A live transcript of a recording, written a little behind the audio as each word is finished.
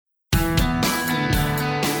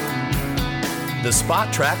The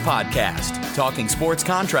Spot Track Podcast, talking sports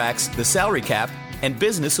contracts, the salary cap, and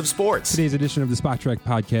business of sports. Today's edition of the Spot Track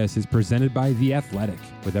Podcast is presented by The Athletic.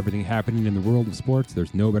 With everything happening in the world of sports,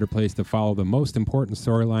 there's no better place to follow the most important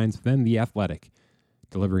storylines than The Athletic.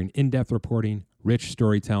 Delivering in-depth reporting, rich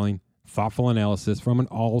storytelling, thoughtful analysis from an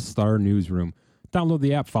all-star newsroom. Download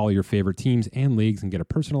the app, follow your favorite teams and leagues, and get a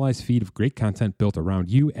personalized feed of great content built around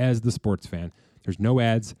you as the sports fan. There's no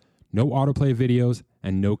ads, no autoplay videos,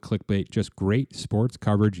 and no clickbait, just great sports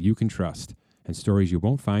coverage you can trust and stories you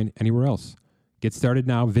won't find anywhere else. Get started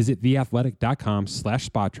now. Visit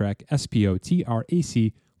theathletic.com/spottrack,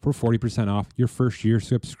 SPOTRAC, for 40% off your first year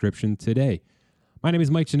subscription today. My name is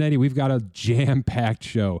Mike Giannetti. We've got a jam-packed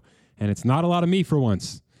show, and it's not a lot of me for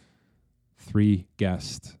once. 3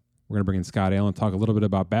 guests. We're going to bring in Scott Allen, talk a little bit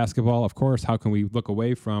about basketball. Of course, how can we look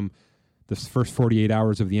away from the first 48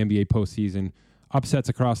 hours of the NBA postseason? Upsets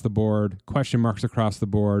across the board, question marks across the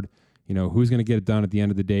board. You know, who's going to get it done at the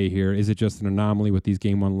end of the day here? Is it just an anomaly with these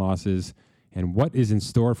game one losses? And what is in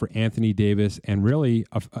store for Anthony Davis and really,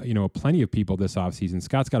 plenty of people this offseason?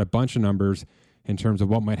 Scott's got a bunch of numbers in terms of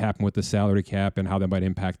what might happen with the salary cap and how that might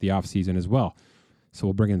impact the offseason as well. So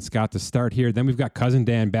we'll bring in Scott to start here. Then we've got Cousin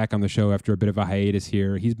Dan back on the show after a bit of a hiatus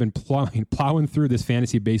here. He's been plowing through this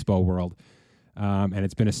fantasy baseball world, and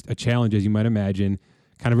it's been a challenge, as you might imagine.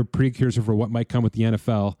 Kind of a precursor for what might come with the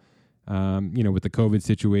NFL, with the COVID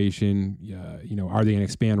situation. Are they going to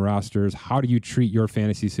expand rosters? How do you treat your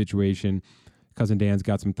fantasy situation? Cousin Dan's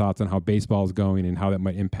got some thoughts on how baseball is going and how that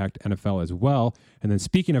might impact NFL as well. And then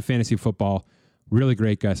speaking of fantasy football, really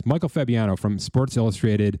great guest, Michael Fabiano from Sports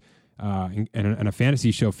Illustrated and a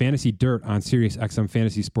fantasy show, Fantasy Dirt, on Sirius XM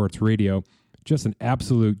Fantasy Sports Radio. Just an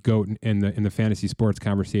absolute goat in the fantasy sports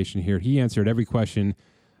conversation here. He answered every question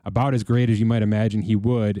about as great as you might imagine he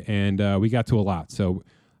would, and we got to a lot. So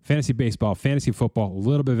fantasy baseball, fantasy football, a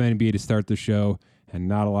little bit of NBA to start the show, and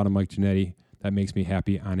not a lot of Mike Giannetti. That makes me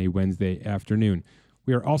happy on a Wednesday afternoon.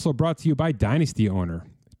 We are also brought to you by Dynasty Owner.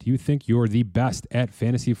 Do you think you're the best at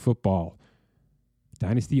fantasy football?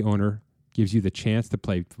 Dynasty Owner gives you the chance to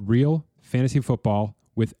play real fantasy football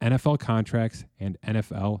with NFL contracts and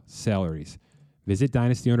NFL salaries. Visit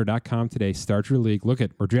dynastyowner.com today. Start your league. Look,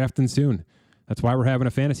 we're drafting soon. That's why we're having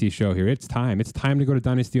a fantasy show here. It's time. It's time to go to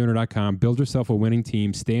dynastyowner.com, build yourself a winning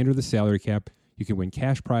team, stay under the salary cap. You can win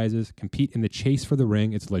cash prizes, compete in the chase for the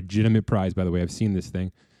ring. It's a legitimate prize, by the way. I've seen this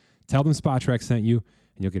thing. Tell them Spot Track sent you,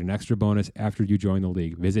 and you'll get an extra bonus after you join the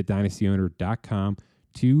league. Visit dynastyowner.com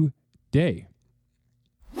today.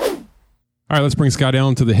 All right, let's bring Scott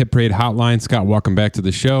Allen to the Hit Parade hotline. Scott, welcome back to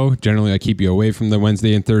the show. Generally, I keep you away from the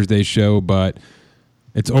Wednesday and Thursday show, but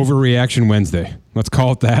it's Overreaction Wednesday. Let's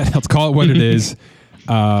call it that. Let's call it what it is.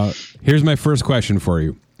 Here's my first question for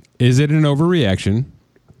you. Is it an overreaction,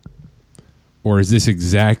 or is this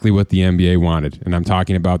exactly what the NBA wanted? And I'm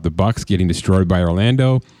talking about the Bucks getting destroyed by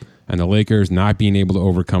Orlando and the Lakers not being able to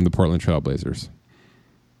overcome the Portland Trail Blazers.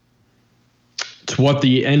 It's what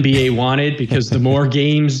the NBA wanted, because the more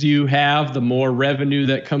games you have, the more revenue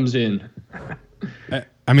that comes in.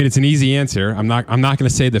 I mean, it's an easy answer. I'm not going to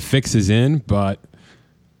say the fix is in, but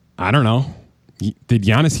I don't know. Did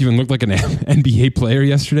Giannis even look like an NBA player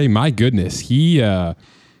yesterday? My goodness. He,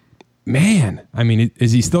 man, I mean,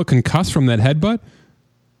 is he still concussed from that headbutt?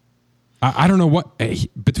 I don't know what,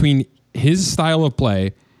 between his style of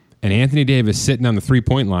play and Anthony Davis sitting on the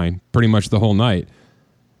 3-point line pretty much the whole night,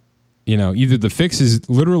 either the fix is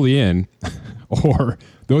literally in or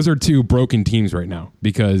those are two broken teams right now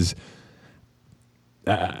because,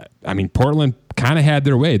 Portland kind of had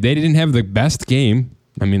their way. They didn't have the best game.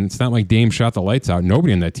 I mean, it's not like Dame shot the lights out.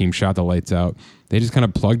 Nobody on that team shot the lights out. They just kind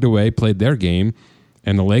of plugged away, played their game.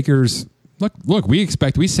 And the Lakers, look, we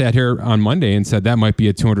sat here on Monday and said that might be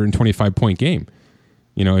a 225-point game,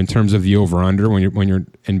 in terms of the over-under when you're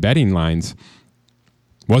in betting lines.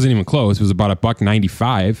 Wasn't even close. It was about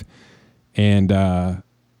 $1.95. And,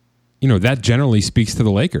 that generally speaks to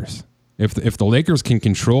the Lakers. If the Lakers can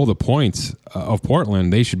control the points of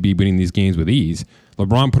Portland, they should be winning these games with ease.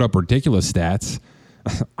 LeBron put up ridiculous stats.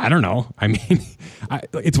 I don't know. I mean,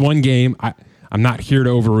 it's one game. I'm not here to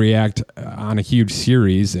overreact on a huge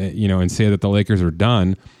series, and say that the Lakers are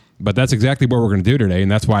done. But that's exactly what we're going to do today, and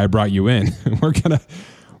that's why I brought you in. We're gonna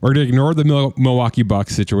ignore the Milwaukee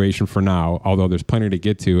Bucks situation for now, although there's plenty to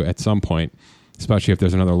get to at some point, especially if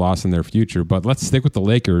there's another loss in their future. But let's stick with the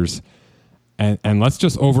Lakers, and let's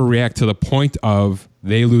just overreact to the point of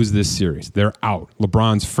they lose this series. They're out.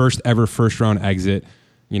 LeBron's first ever first-round exit.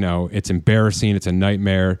 It's embarrassing. It's a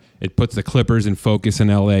nightmare. It puts the Clippers in focus in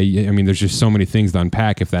LA. I mean, there's just so many things to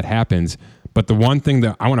unpack if that happens. But the one thing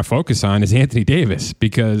that I want to focus on is Anthony Davis,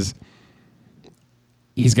 because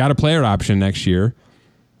he's got a player option next year.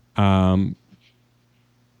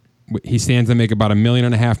 He stands to make about $1.5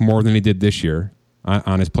 million more than he did this year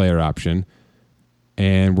on his player option.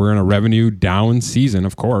 And we're in a revenue down season,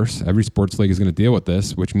 of course. Every sports league is going to deal with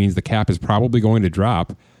this, which means the cap is probably going to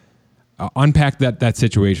drop. Unpack that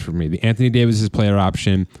situation for me. The Anthony Davis' player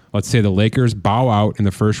option, let's say the Lakers bow out in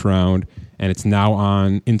the first round, and it's now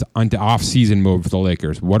into off-season mode for the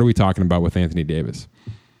Lakers. What are we talking about with Anthony Davis?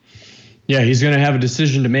 Yeah, he's going to have a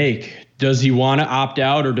decision to make. Does he want to opt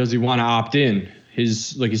out or does he want to opt in?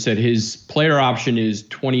 Like you said, his player option is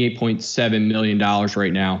 $28.7 million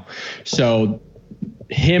right now. So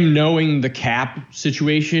him knowing the cap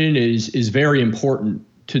situation is very important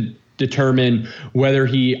to determine whether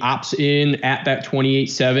he opts in at that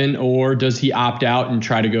 28.7 or does he opt out and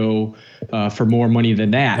try to go for more money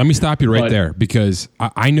than that. Let me stop you right there, because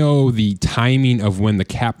I know the timing of when the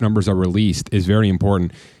cap numbers are released is very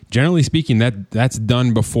important. Generally speaking, that's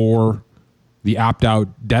done before the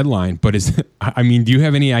opt-out deadline. But do you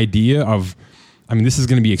have any idea of? This is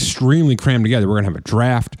going to be extremely crammed together. We're going to have a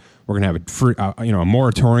draft. We're going to have a free, a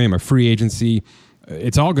moratorium, a free agency.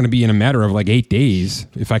 It's all going to be in a matter of like 8 days,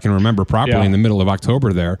 if I can remember properly, in the middle of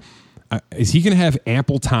October there. Is he going to have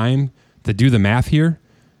ample time to do the math here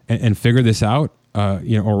and figure this out?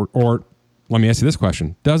 Or let me ask you this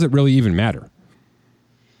question. Does it really even matter?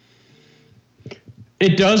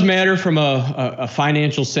 It does matter from a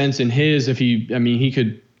financial sense in his. He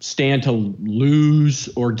could stand to lose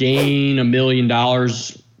or gain $1 million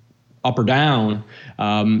up or down.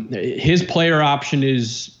 His player option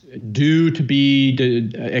is due to be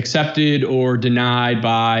accepted or denied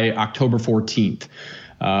by October 14th.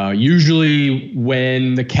 Usually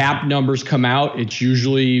when the cap numbers come out, it's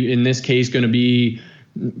usually, in this case, going to be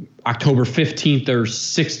October 15th or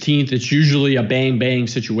 16th. It's usually a bang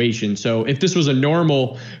situation. So if this was a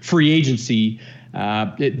normal free agency,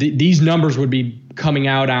 these numbers would be coming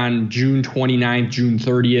out on June 29th, June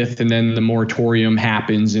 30th, and then the moratorium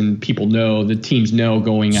happens and the teams know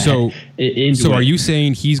going ahead. So are you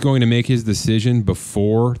saying he's going to make his decision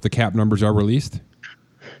before the cap numbers are released?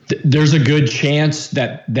 There's a good chance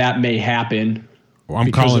that may happen. Well,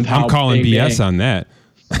 I'm calling BS on that.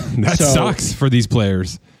 That sucks for these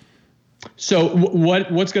players. So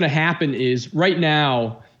what's going to happen is right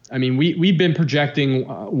now, we've been projecting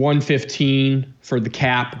 115 for the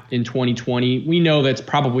cap in 2020. We know that's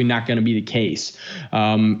probably not going to be the case.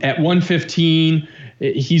 At 115,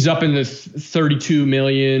 he's up in the 32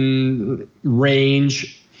 million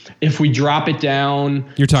range. If we drop it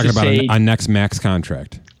down, you're talking about a next max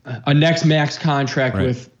contract. A next max contract, right,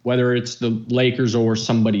 with whether it's the Lakers or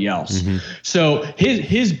somebody else. Mm-hmm. So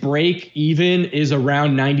his break even is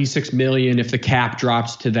around 96 million if the cap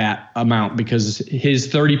drops to that amount, because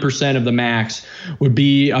his 30% of the max would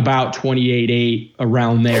be about 28.8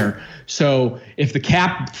 around there. So if the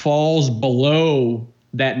cap falls below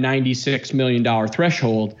that $96 million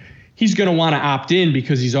threshold, he's going to want to opt in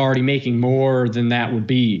because he's already making more than that would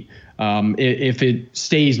be. If it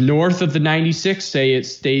stays north of the 96, say it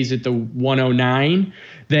stays at the 109,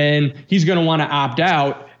 then he's going to want to opt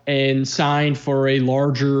out and sign for a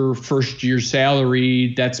larger first-year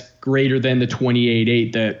salary that's greater than the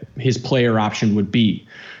 28.8 that his player option would be.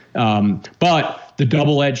 But the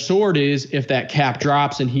double-edged sword is if that cap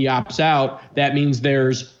drops and he opts out, that means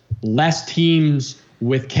there's less teams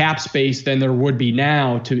with cap space than there would be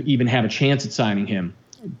now to even have a chance at signing him.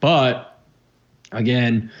 But,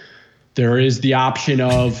 again, there is the option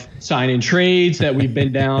of sign and trades that we've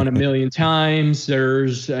been down a million times. And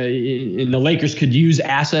the Lakers could use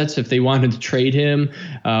assets if they wanted to trade him,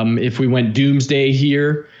 if we went doomsday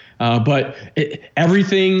here. But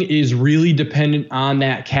everything is really dependent on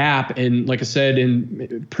that cap. And like I said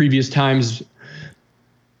in previous times,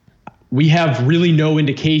 we have really no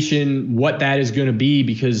indication what that is going to be,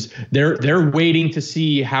 because they're waiting to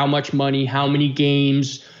see how much money, how many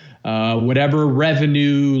games, whatever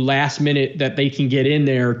revenue last minute that they can get in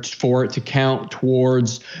there for it to count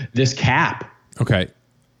towards this cap. Okay.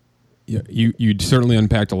 Yeah, you certainly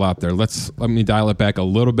unpacked a lot there. Let me dial it back a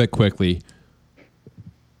little bit quickly.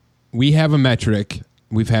 We have a metric.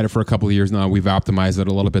 We've had it for a couple of years now. We've optimized it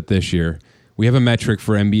a little bit this year. We have a metric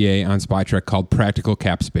for NBA on SpotTrack called practical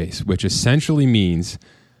cap space, which essentially means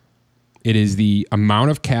it is the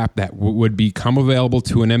amount of cap that would become available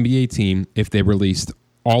to an NBA team if they released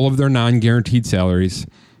all of their non-guaranteed salaries,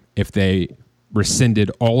 if they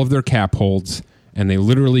rescinded all of their cap holds, and they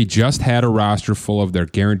literally just had a roster full of their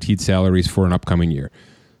guaranteed salaries for an upcoming year.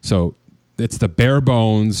 So it's the bare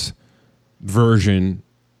bones version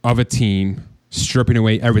of a team stripping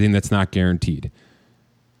away everything that's not guaranteed.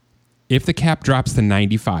 if the cap drops to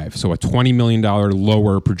 95, so a $20 million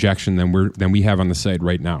lower projection than we have on the site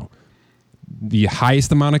right now, the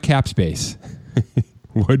highest amount of cap space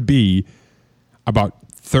would be about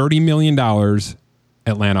 $30 million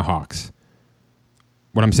Atlanta Hawks.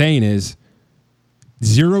 What I'm saying is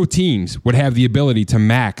 0 teams would have the ability to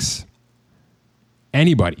max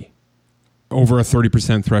anybody over a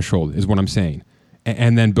 30% threshold is what I'm saying.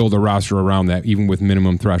 And then build a roster around that, even with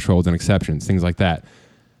minimum thresholds and exceptions, things like that.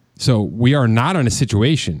 So we are not in a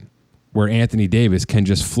situation where Anthony Davis can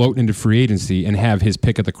just float into free agency and have his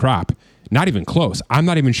pick of the crop. Not even close. I'm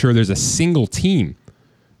not even sure there's a single team.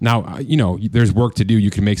 Now, there's work to do.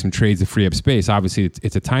 You can make some trades to free up space. Obviously,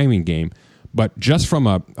 it's a timing game. But just from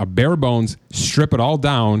a bare bones, strip it all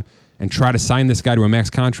down and try to sign this guy to a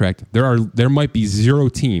max contract, there might be 0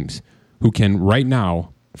 teams who can right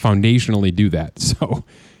now foundationally do that. So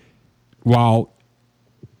while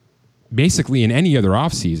basically in any other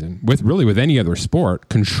offseason, with any other sport,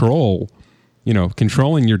 controlling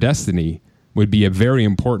your destiny would be a very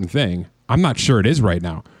important thing. I'm not sure it is right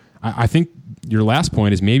now. I think your last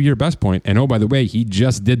point is maybe your best point. And oh, by the way, he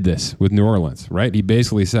just did this with New Orleans, right? He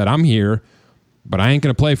basically said, I'm here, but I ain't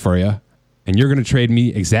going to play for you, and you're going to trade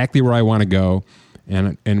me exactly where I want to go.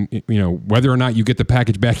 And whether or not you get the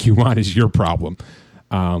package back you want is your problem.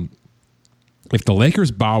 If the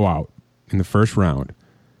Lakers bow out in the first round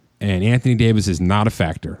and Anthony Davis is not a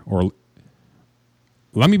factor, or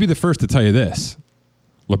let me be the first to tell you this,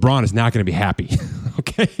 LeBron is not going to be happy.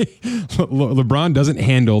 Okay? LeBron doesn't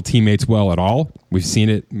handle teammates well at all. We've seen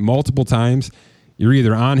it multiple times. You're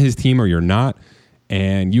either on his team or you're not,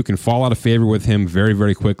 and you can fall out of favor with him very,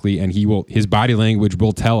 very quickly, and his body language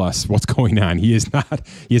will tell us what's going on. He is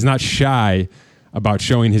not shy about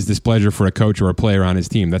showing his displeasure for a coach or a player on his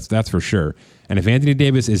team. That's for sure. And if Anthony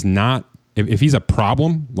Davis is not, if he's a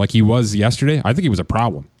problem like he was yesterday, I think he was a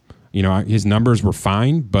problem. His numbers were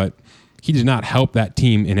fine, but he did not help that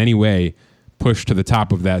team in any way push to the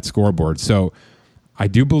top of that scoreboard. So I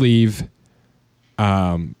do believe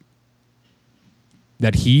that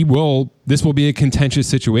this will be a contentious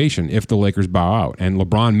situation if the Lakers bow out, and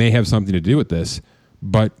LeBron may have something to do with this.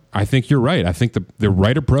 But I think you're right. I think the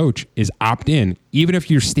right approach is opt in, even if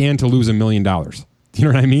you stand to lose $1 million. Do you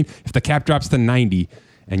know what I mean? If the cap drops to 90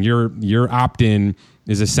 and your opt in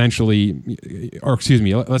is essentially, or excuse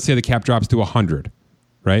me, let's say the cap drops to 100,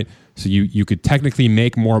 right? So you could technically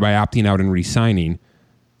make more by opting out and re-signing.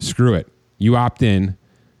 Screw it. You opt in.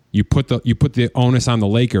 You put the onus on the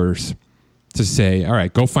Lakers to say, all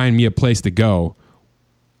right, go find me a place to go.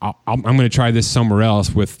 I'm going to try this somewhere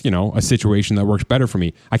else with, a situation that works better for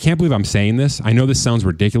me. I can't believe I'm saying this. I know this sounds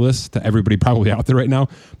ridiculous to everybody probably out there right now,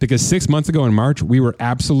 because 6 months ago in March, we were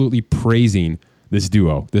absolutely praising this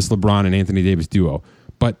duo, this LeBron and Anthony Davis duo.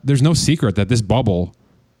 But there's no secret that this bubble,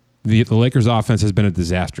 the Lakers offense has been a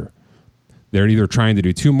disaster. They're either trying to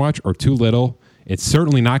do too much or too little. It's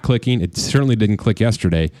certainly not clicking. It certainly didn't click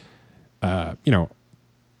yesterday.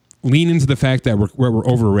 Lean into the fact that we're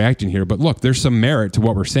overreacting here. But look, there's some merit to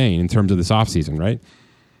what we're saying in terms of this offseason, right?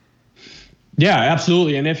 Yeah,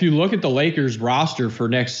 absolutely. And if you look at the Lakers roster for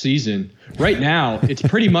next season, right now, it's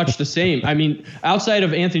pretty much the same. I mean, outside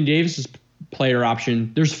of Anthony Davis's player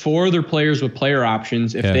option, there's 4 other players with player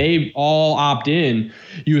options. If they all opt in,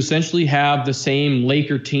 you essentially have the same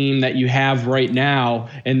Laker team that you have right now,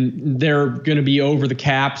 and they're going to be over the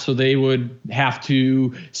cap, so they would have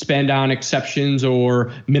to spend on exceptions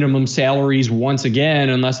or minimum salaries once again,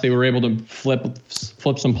 unless they were able to flip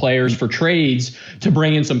some players for trades to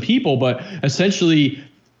bring in some people. But essentially,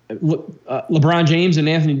 LeBron James and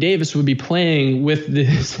Anthony Davis would be playing with the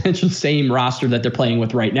essential same roster that they're playing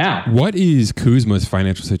with right now. What is Kuzma's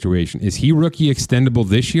financial situation? Is he rookie extendable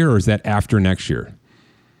this year, or is that after next year?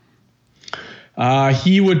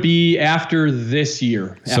 He would be after this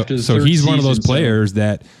year. So he's one of those players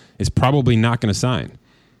that is probably not going to sign.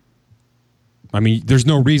 I mean, there's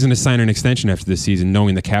no reason to sign an extension after this season,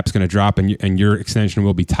 knowing the cap's going to drop and your extension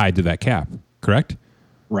will be tied to that cap. Correct?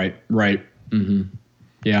 Right. Mm-hmm.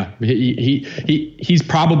 Yeah, he's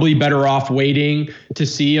probably better off waiting to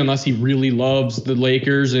see, unless he really loves the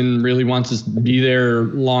Lakers and really wants to be there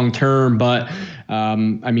long term. But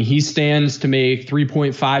he stands to make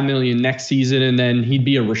 $3.5 million next season, and then he'd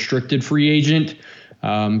be a restricted free agent.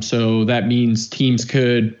 So that means teams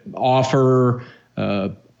could offer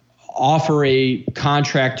a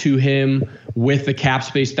contract to him with the cap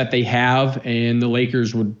space that they have, and the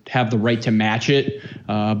Lakers would have the right to match it.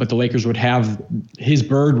 But the Lakers would have his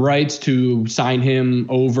bird rights to sign him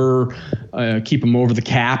over, keep him over the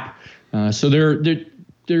cap. So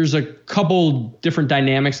there's a couple different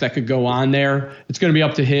dynamics that could go on there. It's going to be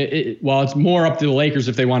up to him. It's more up to the Lakers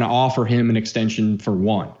if they want to offer him an extension for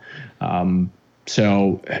one. But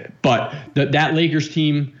that Lakers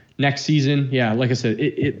team next season, yeah, like I said,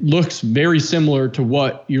 it looks very similar to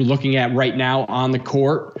what you're looking at right now on the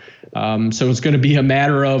court. So it's going to be a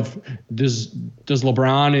matter of does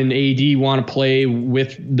LeBron and AD want to play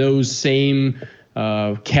with those same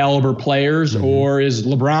caliber players, or is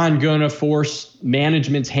LeBron going to force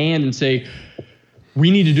management's hand and say,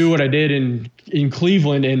 we need to do what I did in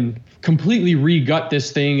Cleveland and completely re-gut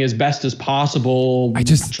this thing as best as possible,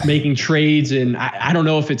 making trades. And I don't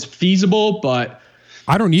know if it's feasible, but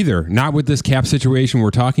I don't either. Not with this cap situation we're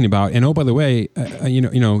talking about. And by the way,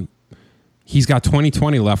 he's got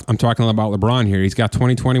 2020 left. I'm talking about LeBron here. He's got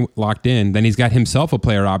 2020 locked in. Then he's got himself a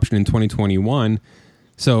player option in 2021.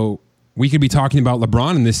 So we could be talking about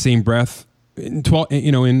LeBron in this same breath in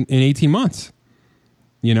 18 months.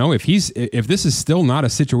 If this is still not a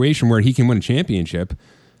situation where he can win a championship,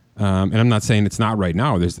 and I'm not saying it's not right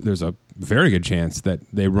now. There's a very good chance that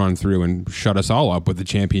they run through and shut us all up with the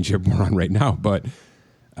championship we're on right now. But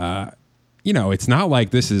it's not like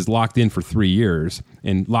this is locked in for 3 years,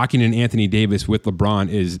 and locking in Anthony Davis with LeBron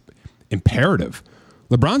is imperative.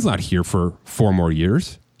 LeBron's not here for 4 more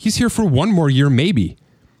years. He's here for 1 more year, maybe,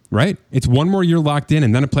 right? It's 1 more year locked in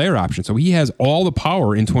and then a player option. So he has all the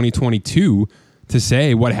power in 2022 to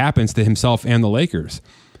say what happens to himself and the Lakers.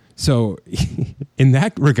 So in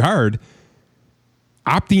that regard,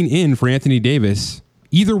 opting in for Anthony Davis,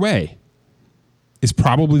 either way, is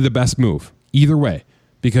probably the best move. Either way.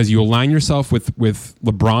 Because you align yourself with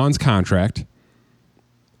LeBron's contract,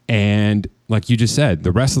 and like you just said,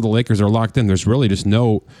 the rest of the Lakers are locked in. There's really just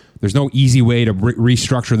no easy way to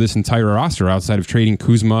restructure this entire roster outside of trading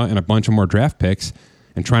Kuzma and a bunch of more draft picks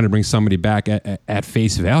and trying to bring somebody back at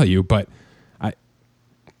face value. But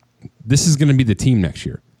this is going to be the team next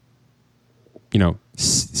year.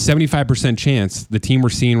 75% chance the team we're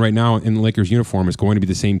seeing right now in the Lakers uniform is going to be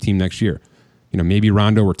the same team next year. Maybe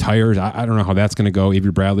Rondo retires. I don't know how that's going to go.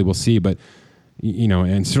 Avery Bradley, we'll see. But,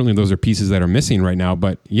 and certainly those are pieces that are missing right now.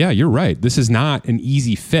 But, yeah, you're right. This is not an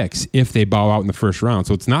easy fix if they bow out in the first round.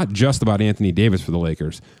 So it's not just about Anthony Davis for the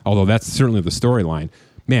Lakers, although that's certainly the storyline.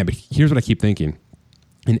 Man, but here's what I keep thinking.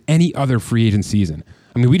 In any other free agent season,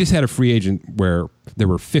 we just had a free agent where there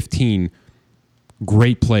were 15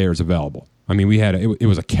 great players available. It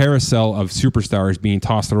was a carousel of superstars being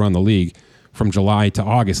tossed around the league from July to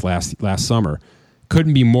August last summer.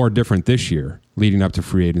 Couldn't be more different this year, leading up to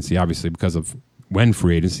free agency, obviously because of when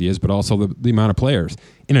free agency is, but also the amount of players.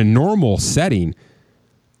 In a normal setting,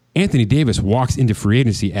 Anthony Davis walks into free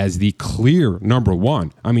agency as the clear number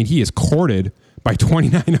one. He is courted by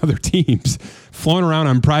 29 other teams, flown around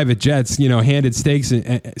on private jets, handed steaks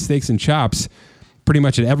and chops pretty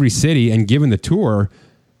much at every city and given the tour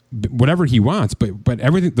whatever he wants, but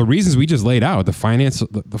everything, the reasons we just laid out, the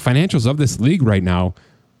financials of this league right now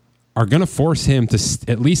are going to force him to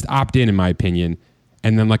at least opt in my opinion,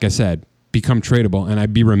 and then, like I said, become tradable. And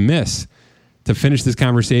I'd be remiss to finish this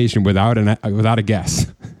conversation without a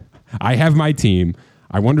guess. I have my team.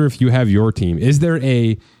 I wonder if you have your team. Is there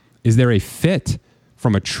a fit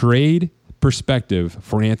from a trade perspective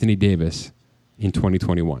for Anthony Davis in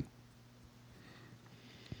 2021?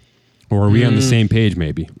 Or are we on the same page,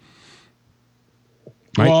 maybe?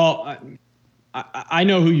 Well, I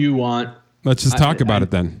know who you want. Let's just talk about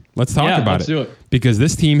it then. Let's talk about it. Do it. Because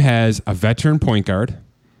this team has a veteran point guard,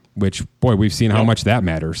 which, boy, we've seen how much that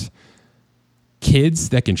matters. Kids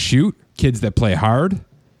that can shoot, kids that play hard,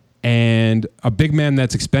 and a big man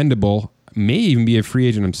that's expendable, may even be a free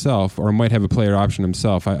agent himself, or might have a player option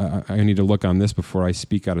himself. I need to look on this before I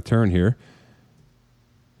speak out of turn here.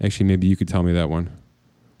 Actually, maybe you could tell me that one.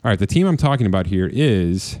 All right, the team I'm talking about here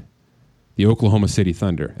is the Oklahoma City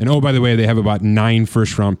Thunder. And, by the way, they have about 9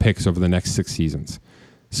 first-round picks over the next 6 seasons.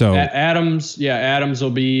 So Adams will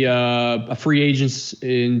be a free agent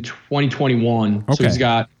in 2021. Okay. So he's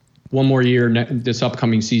got 1 more year this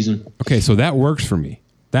upcoming season. Okay, so that works for me.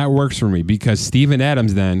 That works for me because Steven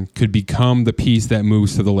Adams then could become the piece that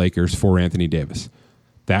moves to the Lakers for Anthony Davis.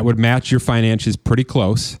 That would match your finances pretty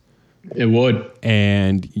close. It would.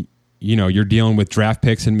 And you're dealing with draft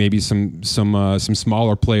picks and maybe some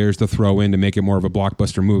smaller players to throw in to make it more of a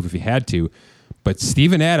blockbuster move if you had to. But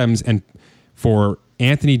Steven Adams and for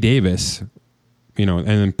Anthony Davis, and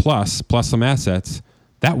then plus some assets,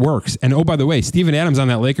 that works. And by the way, Steven Adams on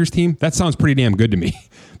that Lakers team, that sounds pretty damn good to me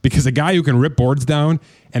because a guy who can rip boards down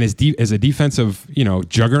and is a defensive,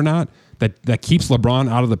 juggernaut, that keeps LeBron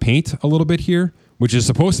out of the paint a little bit here, which is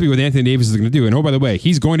supposed to be what Anthony Davis is going to do. And oh, by the way,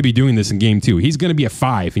 he's going to be doing this in game 2. He's going to be a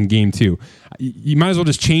 5 in game 2. You might as well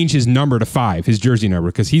just change his number to 5, his jersey number,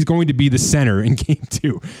 because he's going to be the center in game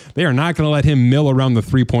 2. They are not going to let him mill around the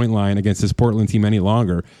 3-point line against this Portland team any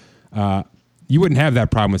longer. You wouldn't have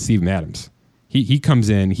that problem with Steven Adams. He comes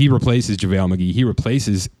in, he replaces JaVale McGee, he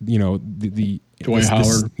replaces, the Dwight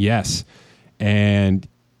Howard. Yes. And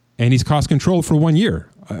he's cost control for 1 year.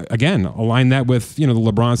 Again, align that with, the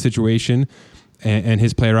LeBron situation and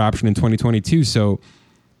his player option in 2022. So,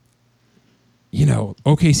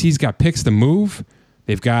 OKC's got picks to move.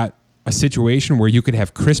 They've got a situation where you could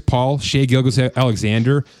have Chris Paul, Shai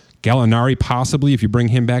Gilgeous-Alexander, Gallinari possibly if you bring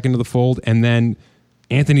him back into the fold, and then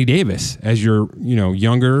Anthony Davis as your,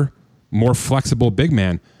 younger, more flexible big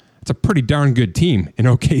man. It's a pretty darn good team in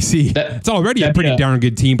OKC. It's already a pretty darn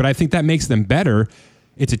good team, but I think that makes them better.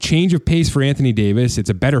 It's a change of pace for Anthony Davis. It's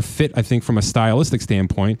a better fit, I think, from a stylistic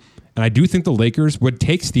standpoint. And I do think the Lakers would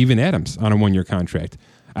take Steven Adams on a 1-year contract.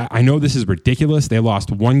 I know this is ridiculous. They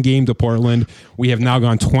lost 1 game to Portland. We have now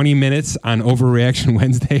gone 20 minutes on Overreaction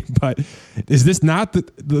Wednesday, but is this not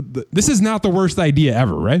this is not the worst idea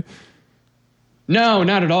ever, right? No,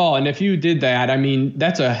 not at all. And if you did that,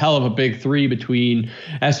 that's a hell of a big 3 between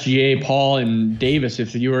SGA, Paul, and Davis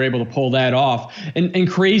if you were able to pull that off. And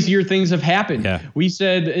crazier things have happened. Yeah. We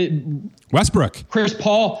said Westbrook. Chris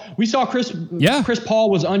Paul. We saw Chris Paul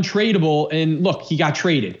was untradeable, and look, he got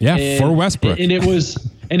traded. Yeah, for Westbrook. And it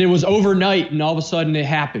was overnight, and all of a sudden it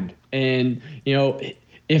happened. And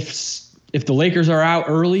if the Lakers are out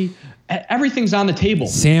early, everything's on the table.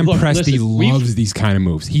 Sam Presti loves these kind of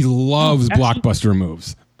moves. He loves blockbuster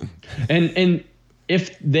moves. And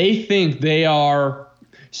if they think they are,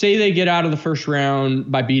 say they get out of the first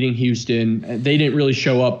round by beating Houston, they didn't really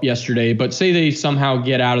show up yesterday, but say they somehow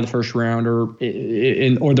get out of the first round or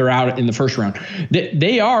they're out in the first round,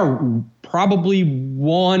 they are probably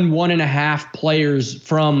 1.5 players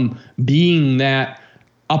from being that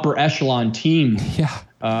upper echelon team. Yeah.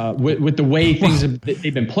 With the way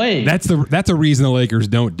they've been playing. That's a reason the Lakers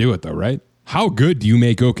don't do it, though, right? How good do you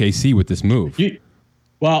make OKC with this move?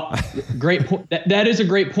 Great point. That is a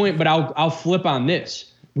great point, but I'll flip on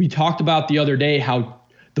this. We talked about the other day how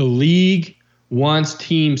the league wants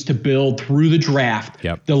teams to build through the draft.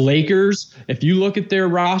 Yep. The Lakers, if you look at their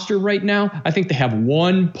roster right now, I think they have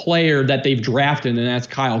 1 player that they've drafted, and that's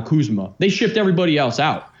Kyle Kuzma. They shipped everybody else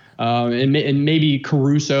out. And maybe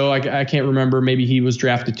Caruso, I can't remember. Maybe he was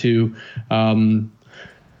drafted too.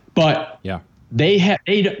 But yeah,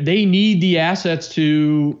 they need the assets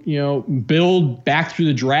to build back through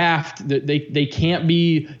the draft. They can't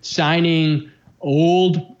be signing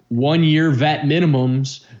old 1-year vet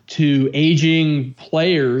minimums to aging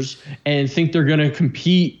players and think they're going to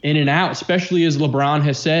compete in and out. Especially as LeBron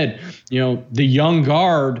has said, the young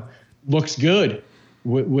guard looks good.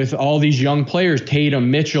 With all these young players, Tatum,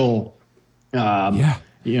 Mitchell, It's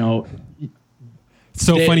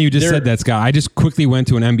so funny you just said that, Scott. I just quickly went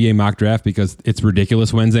to an NBA mock draft because it's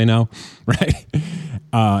ridiculous Wednesday now, right?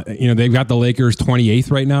 They've got the Lakers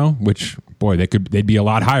 28th right now, which boy, they'd be a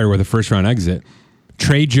lot higher with a first round exit.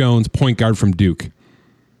 Trey Jones, point guard from Duke.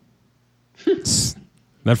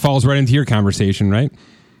 That falls right into your conversation, right?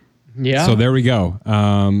 Yeah. So there we go.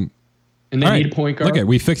 And they need a point guard. Look,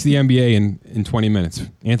 we fixed the NBA in 20 minutes.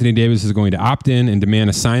 Anthony Davis is going to opt in and demand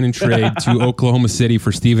a sign and trade to Oklahoma City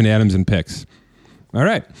for Steven Adams and picks. All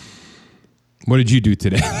right. What did you do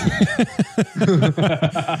today?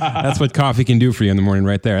 That's what coffee can do for you in the morning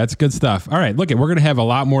right there. That's good stuff. All right, look, we're going to have a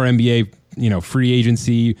lot more NBA, free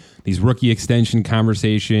agency, these rookie extension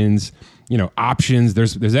conversations, options.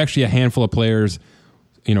 There's actually a handful of players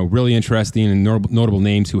really interesting and notable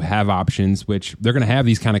names who have options, which they're going to have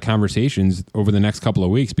these kind of conversations over the next couple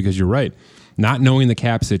of weeks because you're right. Not knowing the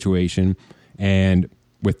cap situation and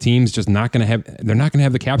with teams just they're not going to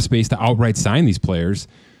have the cap space to outright sign these players.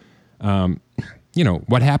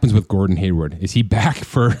 What happens with Gordon Hayward? Is he back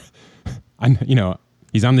for,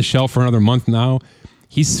 he's on the shelf for another month now.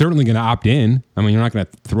 He's certainly going to opt in. I mean, you're not going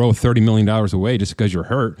to throw $30 million away just because you're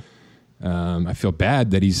hurt. I feel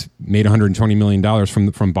bad that he's made $120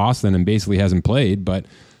 million from Boston and basically hasn't played. But,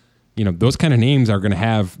 those kind of names are going to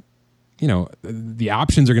have, the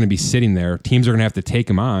options are going to be sitting there. Teams are going to have to take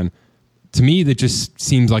them on. To me, that just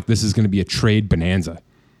seems like this is going to be a trade bonanza.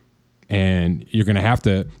 And you're going to have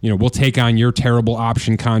to, we'll take on your terrible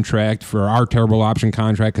option contract for our terrible option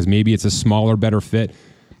contract because maybe it's a smaller, better fit.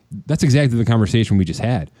 That's exactly the conversation we just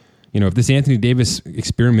had. If this Anthony Davis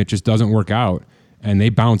experiment just doesn't work out, and they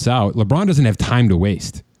bounce out, LeBron doesn't have time to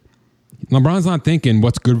waste. LeBron's not thinking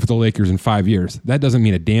what's good for the Lakers in 5 years. That doesn't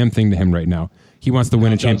mean a damn thing to him right now. He wants to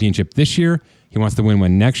win a championship this year. He wants to win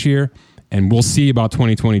one next year. And we'll see about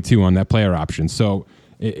 2022 on that player option. So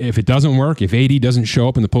if it doesn't work, if AD doesn't show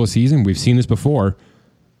up in the postseason, we've seen this before,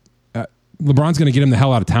 LeBron's going to get him the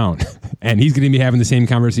hell out of town. And he's going to be having the same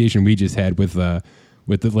conversation we just had with the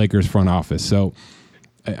Lakers front office. So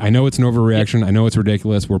I know it's an overreaction. I know it's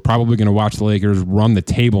ridiculous. We're probably going to watch the Lakers run the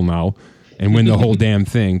table now and win the whole damn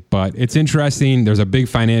thing. But it's interesting. There's a big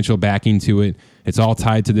financial backing to it. It's all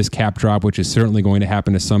tied to this cap drop, which is certainly going to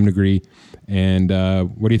happen to some degree. And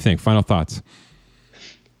what do you think? Final thoughts?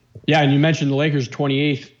 Yeah, and you mentioned the Lakers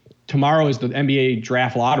 28th. Tomorrow is the NBA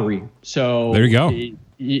draft lottery. So there you go.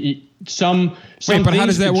 But how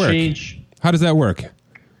does that work? How does that work?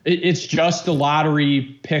 It's just the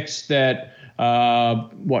lottery picks that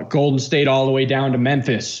Golden State all the way down to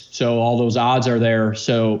Memphis. So all those odds are there.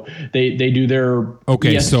 So they do their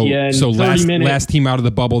ESPN so last team out of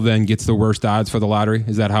the bubble then gets the worst odds for the lottery.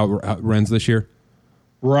 Is that how it runs this year?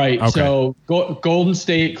 Right. Okay. So Golden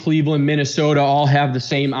State, Cleveland, Minnesota all have the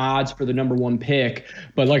same odds for the number one pick.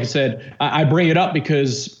 But like I said, I bring it up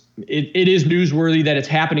because it is newsworthy that it's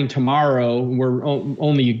happening tomorrow. We're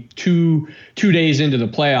only two days into the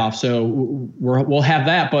playoffs, so we'll have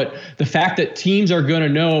that. But the fact that teams are going to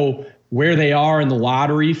know where they are in the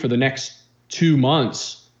lottery for the next 2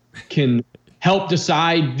 months can help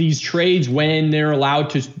decide these trades when they're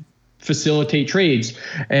allowed to facilitate trades,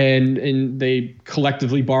 and they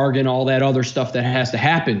collectively bargain all that other stuff that has to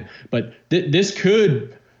happen. But this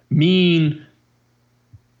could mean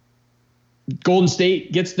Golden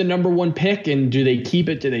State gets the number one pick, and do they keep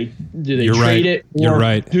it? Do they trade it? Or You're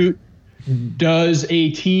right. Does a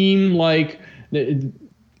team like the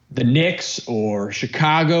Knicks or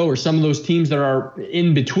Chicago or some of those teams that are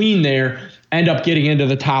in between there end up getting into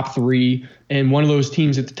the top three, and one of those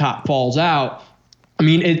teams at the top falls out? I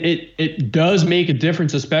mean, it does make a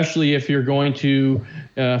difference, especially if you're going to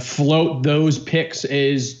float those picks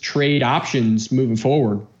as trade options moving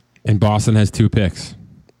forward. And Boston has 2 picks.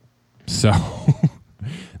 So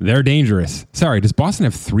they're dangerous. Sorry, does Boston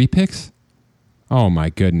have 3 picks? Oh, my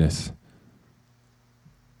goodness.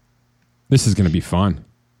 This is going to be fun.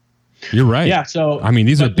 You're right. Yeah, so I mean,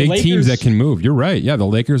 these are big Lakers, teams that can move. You're right. Yeah, the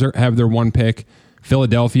Lakers have their 1 pick.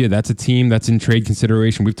 Philadelphia, that's a team that's in trade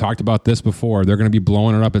consideration. We've talked about this before. They're going to be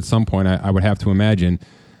blowing it up at some point, I would have to imagine.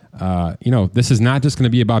 This is not just going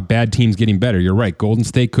to be about bad teams getting better. You're right. Golden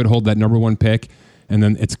State could hold that number 1 pick, and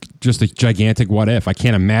then it's just a gigantic what if. I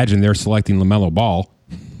can't imagine they're selecting LaMelo Ball,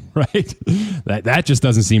 right? That just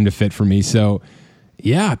doesn't seem to fit for me. So,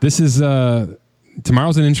 yeah, this is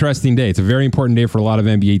tomorrow's an interesting day. It's a very important day for a lot of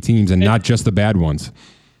NBA teams, and not just the bad ones.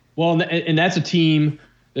 Well, and that's a team,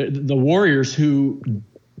 the Warriors, who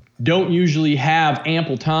don't usually have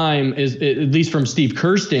ample time, at least from Steve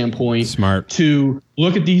Kerr's standpoint, smart, to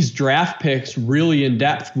look at these draft picks really in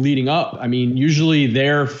depth leading up. I mean, usually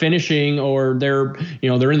they're finishing, or they're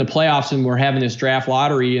in the playoffs, and we're having this draft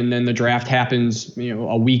lottery, and then the draft happens,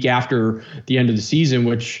 a week after the end of the season,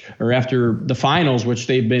 or after the finals, which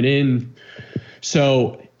they've been in.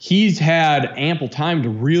 So he's had ample time to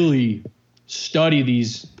really study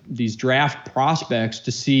these draft prospects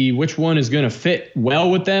to see which one is going to fit well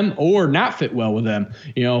with them or not fit well with them.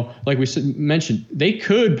 Like we mentioned, they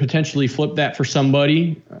could potentially flip that for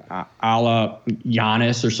somebody, a la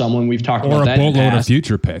Giannis or someone we've talked about that. Or a boatload of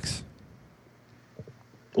future picks.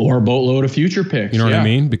 Or a boatload of future picks. You know what I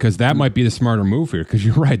mean? Because that might be the smarter move here. Because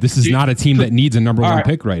you're right. This is not a team that needs a number 1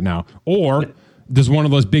 pick right now. Or does one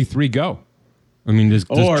of those big 3 go? I mean, does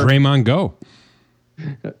Draymond go?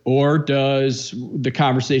 Or does the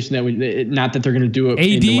conversation that not that they're going to do it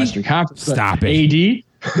in the Western Conference. Stop it. AD?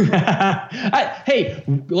 Hey,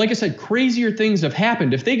 like I said, crazier things have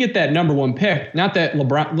happened. If they get that number 1 pick, not that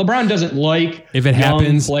LeBron doesn't like if it young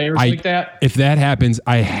happens, players like that. If that happens,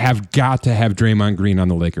 I have got to have Draymond Green on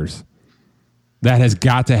the Lakers. That has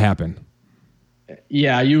got to happen.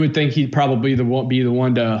 Yeah, you would think he'd probably be the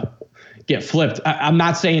one to get flipped. I'm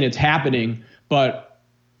not saying it's happening, but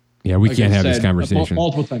yeah, we can't have this conversation.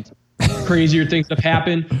 Multiple times. Crazier things have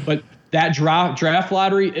happened, but that draft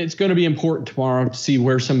lottery, it's going to be important tomorrow to see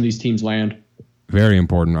where some of these teams land. Very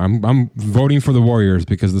important. I'm voting for the Warriors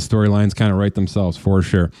because the storylines kind of write themselves for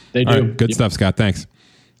sure. They do. All right, good stuff, Scott. Thanks.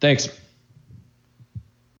 Thanks.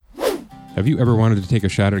 Have you ever wanted to take a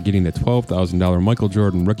shot at getting the $12,000 Michael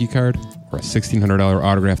Jordan rookie card or a $1,600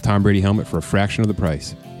 autographed Tom Brady helmet for a fraction of the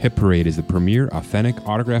price? Hit Parade is the premier authentic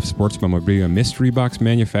autographed sports memorabilia mystery box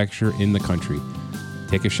manufacturer in the country.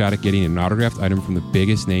 Take a shot at getting an autographed item from the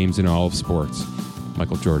biggest names in all of sports.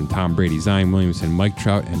 Michael Jordan, Tom Brady, Zion Williamson, Mike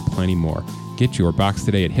Trout, and plenty more. Get your box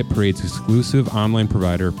today at Hit Parade's exclusive online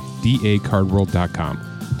provider, dacardworld.com.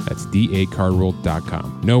 That's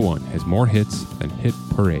dacardworld.com. No one has more hits than Hit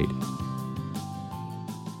Parade.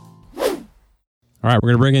 All right, we're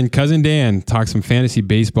going to bring in Cousin Dan, talk some fantasy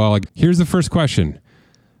baseball. Here's the first question.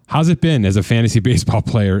 How's it been as a fantasy baseball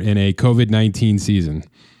player in a COVID-19 season?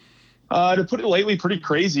 To put it lightly, pretty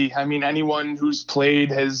crazy. I mean, anyone who's played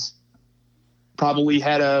has probably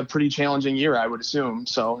had a pretty challenging year, I would assume.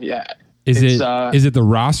 So, yeah. Is it the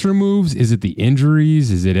roster moves? Is it the injuries?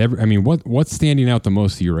 Is it what's standing out the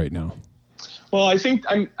most to you right now? Well, I think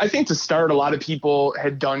to start, a lot of people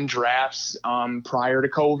had done drafts prior to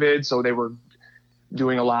COVID, so they were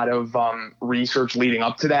doing a lot of research leading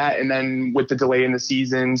up to that. And then with the delay in the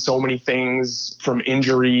season, so many things from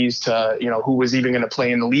injuries to, who was even going to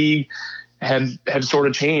play in the league have sort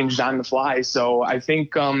of changed on the fly. So I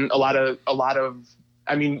think some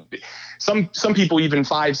people even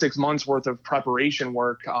 5-6 months worth of preparation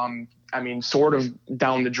work, sort of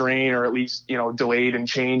down the drain, or at least, delayed and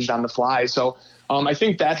changed on the fly. So I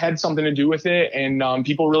think that had something to do with it. And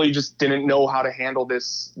people really just didn't know how to handle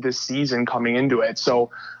this season coming into it. So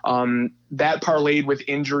that parlayed with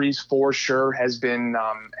injuries for sure has been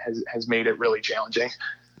has made it really challenging.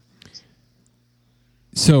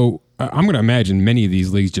 So I'm going to imagine many of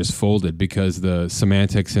these leagues just folded because the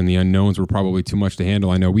semantics and the unknowns were probably too much to handle.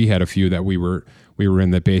 I know we had a few that we were in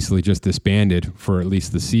that basically just disbanded for at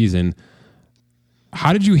least the season.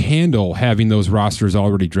 How did you handle having those rosters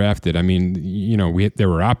already drafted? I mean, there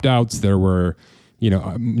were opt-outs, there were,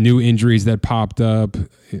 new injuries that popped up.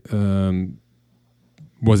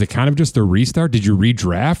 Was it kind of just a restart? Did you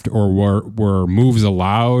redraft, or were moves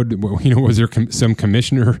allowed? Was there some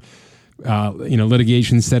commissioner,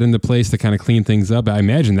 litigation set into place to kind of clean things up? I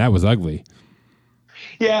imagine that was ugly.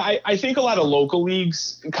 Yeah, I think a lot of local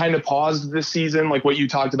leagues kind of paused this season, like what you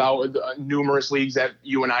talked about with numerous leagues that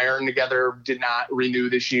you and I are in together did not renew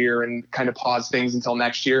this year and kind of paused things until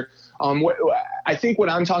next year. I think what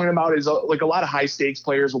I'm talking about is like a lot of high stakes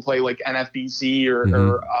players will play like NFBC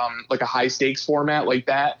or like a high stakes format like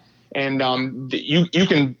that. And you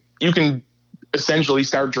can essentially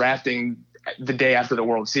start drafting the day after the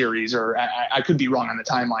World Series, or I could be wrong on the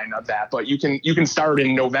timeline of that, but you can start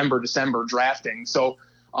in November, December drafting. So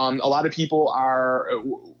a lot of people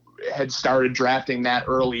had started drafting that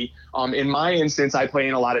early. In my instance, I play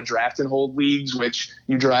in a lot of draft and hold leagues, which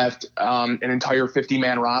you draft an entire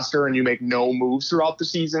 50-man roster and you make no moves throughout the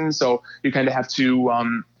season. So you kind of have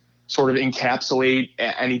to sort of encapsulate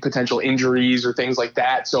any potential injuries or things like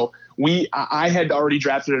that. So I had already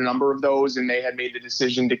drafted a number of those, and they had made the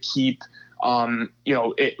decision to keep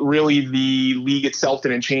it really, the league itself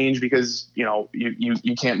didn't change because,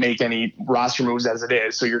 you can't make any roster moves as it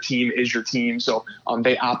is. So your team is your team. So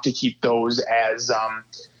they opt to keep those as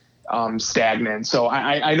stagnant. So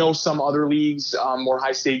I know some other leagues, more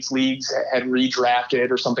high stakes leagues, had redrafted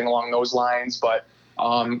or something along those lines. But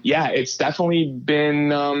it's definitely been,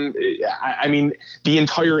 the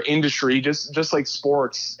entire industry, just like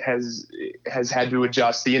sports has had to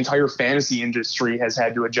adjust. The entire fantasy industry has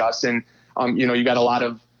had to adjust. And, you got a lot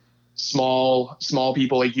of small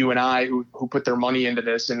people like you and I who put their money into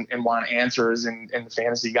this and want answers, and the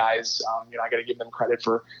fantasy guys, I got to give them credit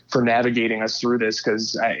for navigating us through this,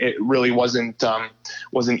 because it really wasn't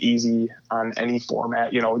easy on any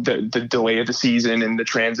format, the delay of the season and the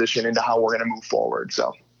transition into how we're going to move forward.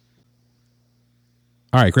 So.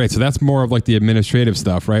 All right, great. So that's more of like the administrative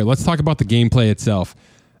stuff, right? Let's talk about the gameplay itself.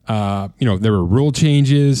 There were rule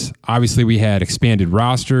changes. Obviously we had expanded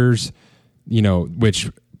rosters, which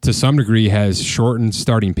to some degree has shortened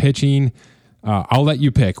starting pitching. I'll let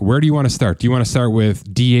you pick. Where do you want to start? Do you want to start with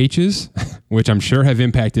DHs, which I'm sure have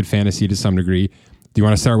impacted fantasy to some degree? Do you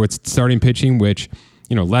want to start with starting pitching, which,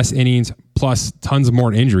 less innings plus tons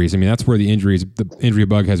more injuries? I mean, that's where the injury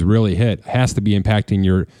bug has really hit. Has to be impacting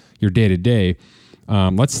your day-to-day.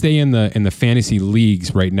 Let's stay in the fantasy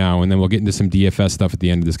leagues right now, and then we'll get into some DFS stuff at the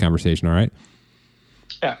end of this conversation. All right?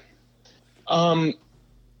 Yeah.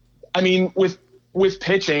 With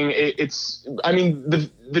pitching,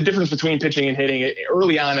 the difference between pitching and hitting,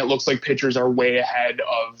 early on, it looks like pitchers are way ahead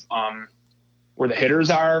of where the hitters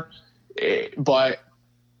are, but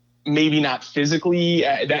maybe not physically.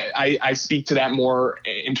 I speak to that more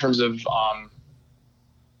in terms of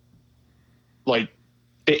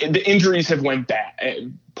the injuries have went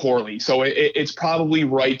bad, poorly. So it's probably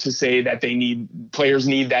right to say that players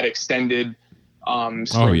need that extended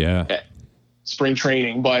spring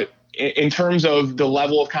training. But in terms of the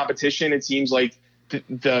level of competition, it seems like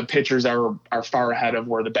the pitchers are far ahead of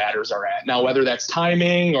where the batters are at. Now, whether that's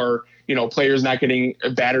timing or, batters not getting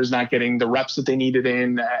the reps that they needed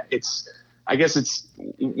in,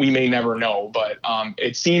 we may never know, but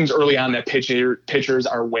it seems early on that pitchers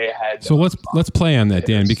are way ahead. So let's play on that,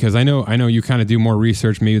 Dan, because I know you kind of do more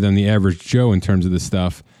research maybe than the average Joe in terms of this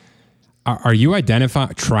stuff. Are you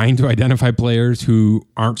trying to identify players who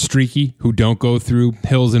aren't streaky, who don't go through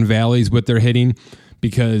hills and valleys with their hitting?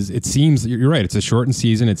 Because it seems, you're right, it's a shortened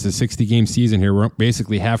season. It's a 60-game season here. We're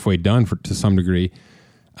basically halfway done to some degree.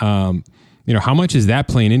 How much is that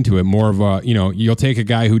playing into it? More of a, you'll take a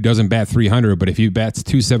guy who doesn't bat 300, but if he bats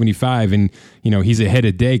 275 and, he's a hit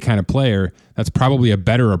a day kind of player, that's probably a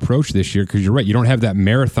better approach this year because you're right. You don't have that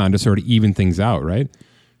marathon to sort of even things out, right?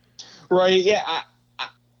 Right, yeah.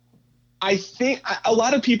 I think a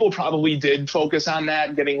lot of people probably did focus on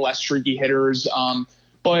that, getting less streaky hitters.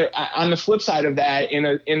 But on the flip side of that,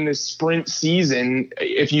 in the sprint season,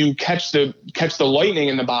 if you catch the lightning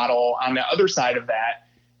in the bottle on the other side of that,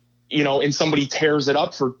 and somebody tears it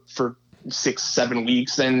up for 6-7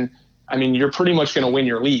 weeks, then you're pretty much going to win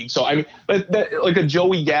your league. So but like a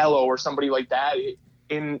Joey Gallo or somebody like that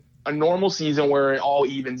in a normal season where it all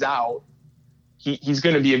evens out, he's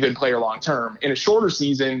going to be a good player long term. In a shorter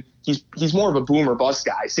season, he's more of a boom or bust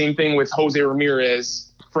guy. Same thing with Jose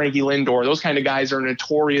Ramirez, Frankie Lindor. Those kind of guys are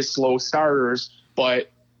notorious slow starters, but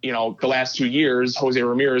the last 2 years, Jose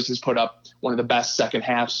Ramirez has put up one of the best second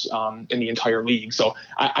halves in the entire league. So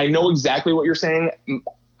I know exactly what you're saying.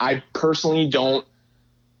 I personally don't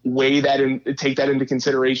weigh that and take that into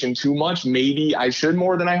consideration too much. Maybe I should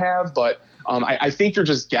more than I have, but I think you're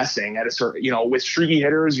just guessing at a certain, with streaky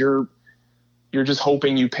hitters, you're just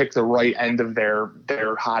hoping you pick the right end of their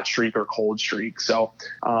hot streak or cold streak. So,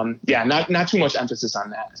 not too much emphasis on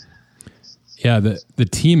that. Yeah, the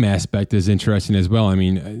team aspect is interesting as well. I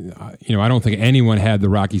mean, I don't think anyone had the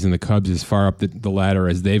Rockies and the Cubs as far up the ladder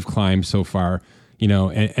as they've climbed so far. And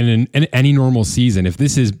in any normal season, if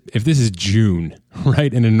this is June,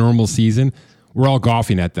 right, in a normal season, we're all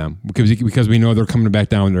golfing at them because we know they're coming back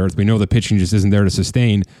down to earth. We know the pitching just isn't there to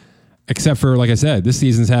sustain. Except for, like I said, this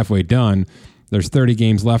season's halfway done. There's 30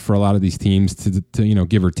 games left for a lot of these teams to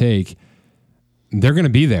give or take. They're going to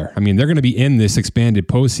be there. I mean, they're going to be in this expanded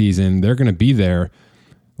postseason. They're going to be there.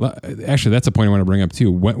 Actually, that's a point I want to bring up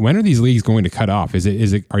too. When are these leagues going to cut off?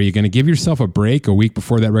 Are you going to give yourself a break a week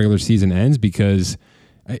before that regular season ends? Because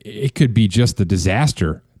it could be just a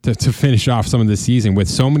disaster to finish off some of the season with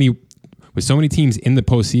so many teams in the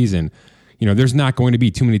postseason. There's not going to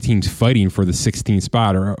be too many teams fighting for the 16th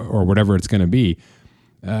spot or whatever it's going to be.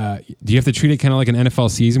 Do you have to treat it kind of like an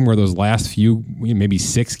NFL season where those last few, maybe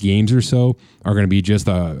 6 games or so, are going to be just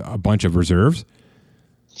a bunch of reserves?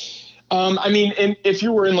 If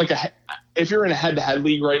you're in a head-to-head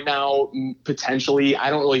league right now, potentially,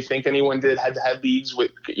 I don't really think anyone did head-to-head leagues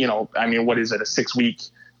with, what is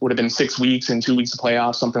it? Would have been 6 weeks and 2 weeks of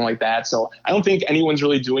playoffs, something like that. So I don't think anyone's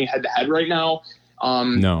really doing head-to-head right now.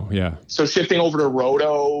 No, yeah. So shifting over to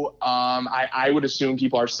Roto, I would assume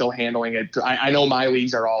people are still handling it. I know my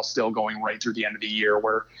leagues are all still going right through the end of the year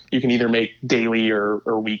where you can either make daily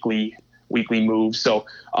or weekly moves. So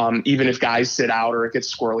even if guys sit out or it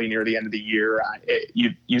gets squirrely near the end of the year,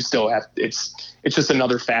 you still have, it's just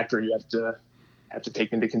another factor you have to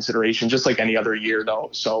take into consideration, just like any other year though.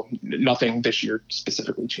 So nothing this year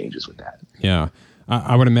specifically changes with that. Yeah.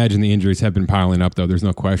 I would imagine the injuries have been piling up, though. There's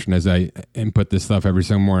no question as I input this stuff every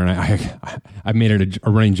single morning. I made it a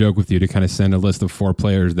running joke with you to kind of send a list of 4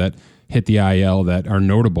 players that hit the IL that are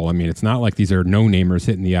notable. I mean, it's not like these are no-namers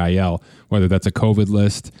hitting the IL, whether that's a COVID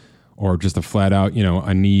list or just a flat-out,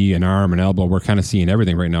 a knee, an arm, an elbow. We're kind of seeing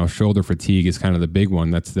everything right now. Shoulder fatigue is kind of the big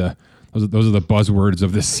one. Those are the buzzwords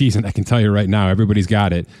of this season. I can tell you right now, everybody's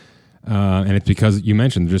got it. And it's because you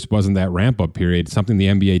mentioned there just wasn't that ramp-up period, something the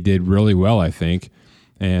NBA did really well, I think,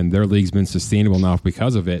 and their league's been sustainable now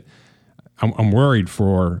because of it. I'm worried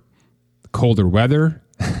for colder weather.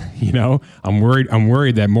 I'm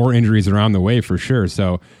worried that more injuries are on the way for sure.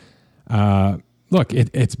 So, look,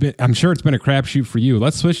 I'm sure it's been a crapshoot for you.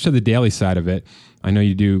 Let's switch to the daily side of it. I know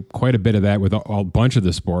you do quite a bit of that with a bunch of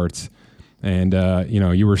the sports. And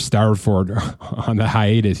you were starved for it on the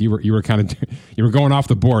hiatus. You were going off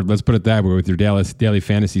the board. Let's put it that way with your daily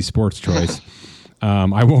fantasy sports choice.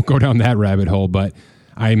 I won't go down that rabbit hole, but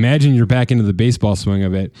I imagine you're back into the baseball swing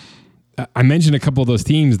of it. I mentioned a couple of those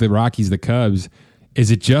teams, the Rockies, the Cubs.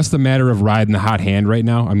 Is it just a matter of riding the hot hand right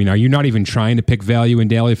now? I mean, are you not even trying to pick value in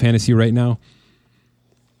daily fantasy right now?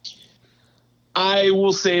 I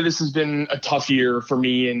will say this has been a tough year for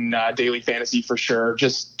me in daily fantasy for sure.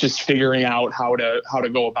 Just figuring out how to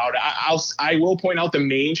go about it. I will point out the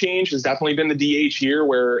main change has definitely been the DH here,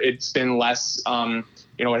 where it's been less.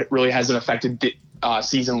 It really hasn't affected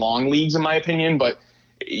season long leagues in my opinion, but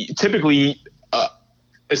typically,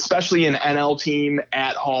 especially an NL team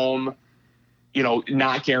at home,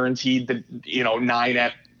 not guaranteed the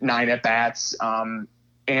nine at bats.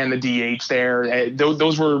 And the DH there.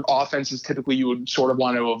 Those were offenses typically you would sort of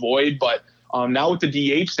want to avoid. But now with the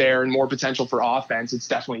DH there and more potential for offense, it's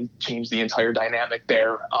definitely changed the entire dynamic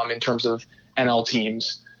there in terms of NL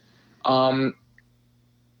teams. In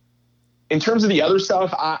terms of the other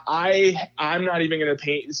stuff, I'm not even going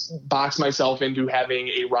to box myself into having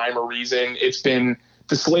a rhyme or reason. The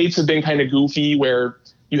slates have been kind of goofy where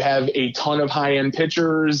you have a ton of high-end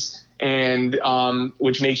pitchers and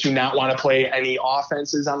which makes you not want to play any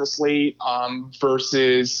offenses on the slate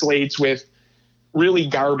versus slates with really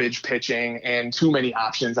garbage pitching and too many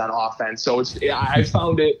options on offense. So I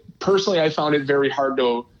found it very hard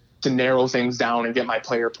to narrow things down and get my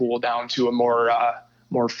player pool down to a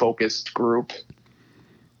more focused group.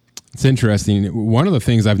 It's interesting. One of the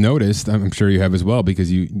things I've noticed, I'm sure you have as well,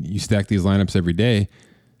 because you stack these lineups every day,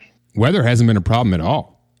 weather hasn't been a problem at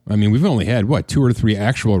all. I mean, we've only had, 2 or 3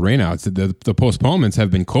 actual rainouts. The postponements have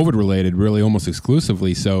been COVID-related really almost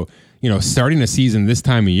exclusively. So, starting a season this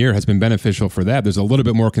time of year has been beneficial for that. There's a little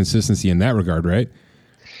bit more consistency in that regard, right?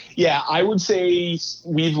 Yeah, I would say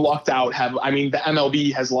we've lucked out. The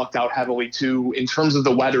MLB has lucked out heavily, too, in terms of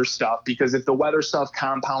the weather stuff, because if the weather stuff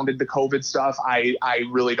compounded the COVID stuff, I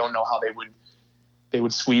really don't know how they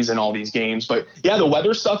would squeeze in all these games. But yeah, the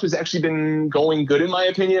weather stuff has actually been going good in my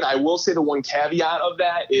opinion. I will say the one caveat of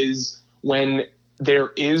that is when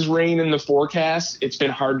there is rain in the forecast, it's been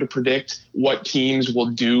hard to predict what teams will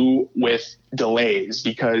do with delays,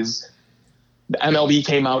 because the MLB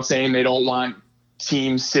came out saying they don't want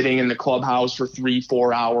teams sitting in the clubhouse for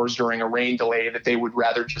 3-4 hours during a rain delay, that they would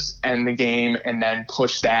rather just end the game and then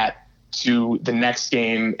push that to the next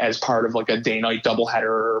game as part of like a day-night doubleheader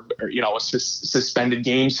or a suspended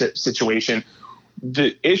game situation.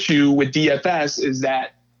 The issue with DFS is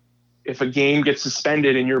that if a game gets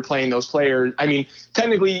suspended and you're playing those players,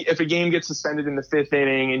 technically if a game gets suspended in the 5th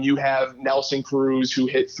inning and you have Nelson Cruz who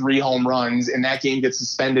hit 3 home runs and that game gets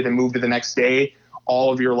suspended and moved to the next day,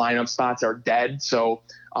 all of your lineup spots are dead. So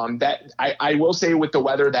that I will say with the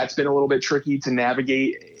weather, that's been a little bit tricky to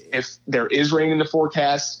navigate. If there is rain in the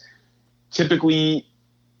forecast, typically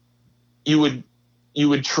you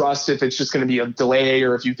would trust if it's just going to be a delay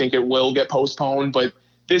or if you think it will get postponed. But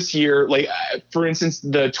this year, for instance,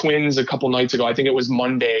 the Twins a couple nights ago, I think it was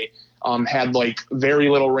Monday, had very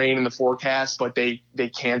little rain in the forecast, but they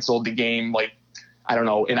canceled the game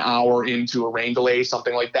an hour into a rain delay,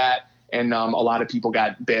 something like that. And a lot of people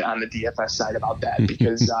got bit on the DFS side about that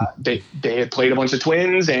because they had played a bunch of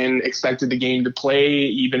Twins and expected the game to play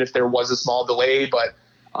even if there was a small delay, but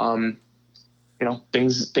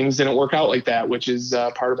things didn't work out like that, which is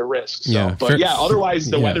part of the risk. So, otherwise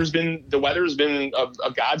the weather's been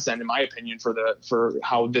a godsend in my opinion for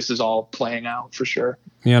how this is all playing out for sure.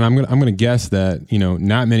 Yeah, and I'm gonna guess that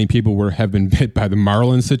not many people have been bit by the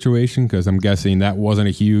Marlins situation, because I'm guessing that wasn't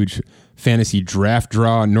a huge fantasy draft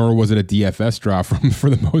draw, nor was it a DFS draw for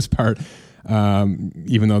the most part.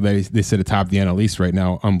 Even though they sit atop the NL East right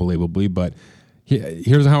now, unbelievably. But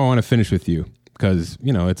here's how I want to finish with you. Because,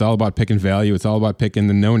 it's all about picking value. It's all about picking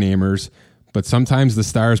the no-namers. But sometimes the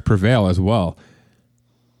stars prevail as well.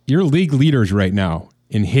 You're league leaders right now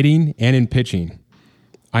in hitting and in pitching.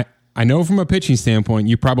 I know from a pitching standpoint,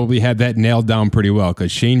 you probably had that nailed down pretty well,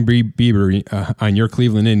 because Shane Bieber on your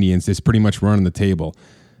Cleveland Indians is pretty much running the table.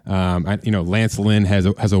 Lance Lynn has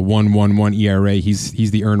a 1.11 ERA.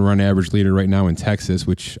 He's the earned run average leader right now in Texas,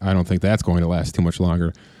 which I don't think that's going to last too much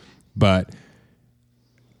longer. But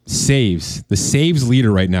the saves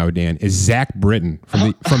leader right now, Dan, is Zach Britton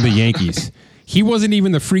from the Yankees. He wasn't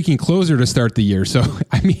even the freaking closer to start the year. So,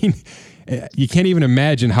 you can't even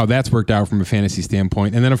imagine how that's worked out from a fantasy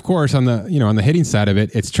standpoint. And then, of course, on the hitting side of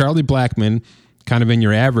it, it's Charlie Blackmon, kind of in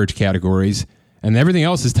your average categories, and everything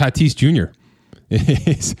else is Tatis Jr.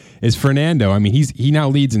 is Fernando. He now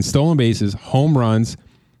leads in stolen bases, home runs,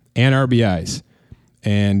 and RBIs.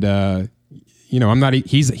 And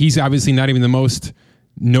he's obviously not even the most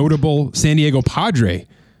notable San Diego Padre.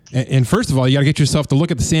 And first of all, you got to get yourself to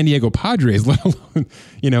look at the San Diego Padres, let alone,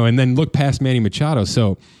 and then look past Manny Machado.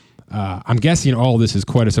 So I'm guessing all this is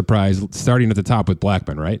quite a surprise, starting at the top with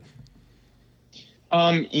Blackmon, right?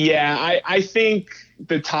 I think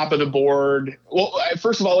the top of the board. Well,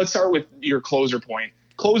 first of all, let's start with your closer point.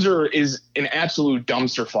 closer is an absolute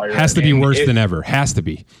dumpster fire. Has to be worse than ever. Has to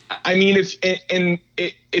be. I mean,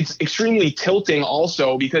 it's extremely tilting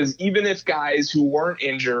also, because even if guys who weren't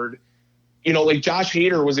injured, like Josh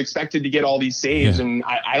Hader was expected to get all these saves, and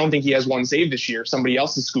I don't think he has one save this year. Somebody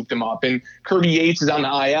else has scooped him up. And Kirby Yates is on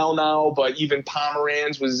the IL now, but even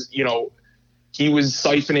Pomeranz was, he was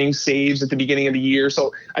siphoning saves at the beginning of the year.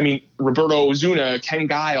 So, I mean, Roberto Ozuna, Ken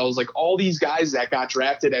Giles, like all these guys that got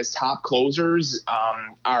drafted as top closers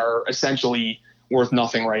are essentially worth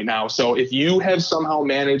nothing right now. So if you have somehow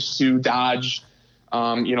managed to dodge,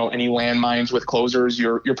 any landmines with closers,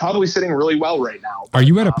 you're probably sitting really well right now. Are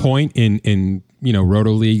you at a point in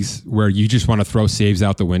roto leagues where you just want to throw saves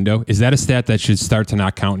out the window? Is that a stat that should start to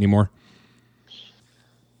not count anymore?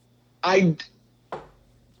 I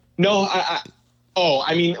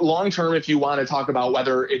mean, long term, if you want to talk about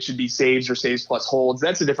whether it should be saves or saves plus holds,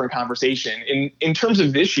 that's a different conversation. In terms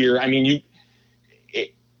of this year, I mean,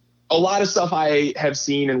 a lot of stuff I have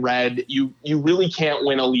seen and read, you really can't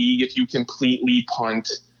win a league if you completely punt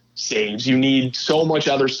saves. You need so much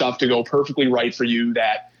other stuff to go perfectly right for you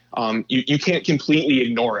that you can't completely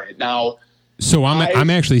ignore it. Now, so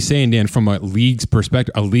I'm actually saying, Dan, from a league's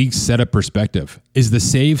perspective, a league setup perspective, is the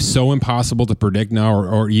save so impossible to predict now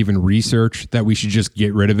or even research that we should just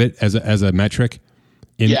get rid of it as a metric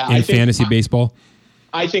in fantasy baseball?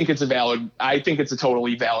 I think it's a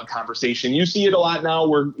totally valid conversation. You see it a lot now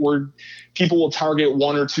where people will target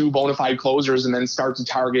one or two bona fide closers and then start to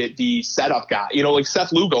target the setup guy. Like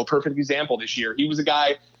Seth Lugo, perfect example this year. He was a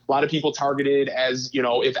guy a lot of people targeted as,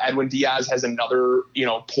 if Edwin Diaz has another,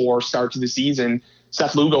 poor start to the season,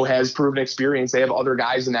 Seth Lugo has proven experience. They have other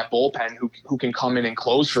guys in that bullpen who can come in and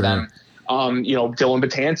close for them. Dylan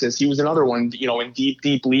Betances, he was another one, in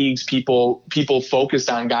deep leagues, people focused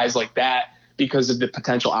on guys like that because of the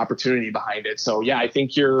potential opportunity behind it. So yeah, I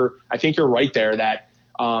think you're right there that,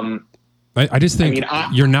 I just think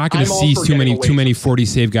you're not going to see too many 40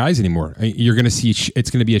 save guys anymore. You're going to see it's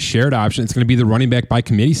going to be a shared option. It's going to be the running back by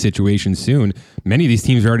committee situation soon. Many of these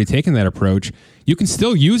teams are already taking that approach. You can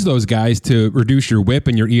still use those guys to reduce your WHIP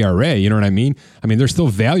and your ERA. You know what I mean? I mean, they're still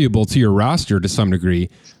valuable to your roster to some degree,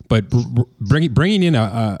 but bringing in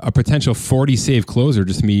a potential 40 save closer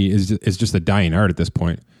just to me is just a dying art at this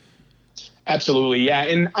point. Absolutely, yeah.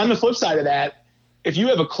 And on the flip side of that, if you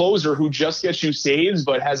have a closer who just gets you saves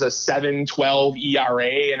but has a 7.12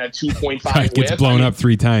 ERA and a 2.5 WHIP, gets blown up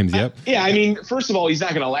 3 times. Yep. I mean, first of all, he's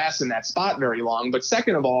not going to last in that spot very long. But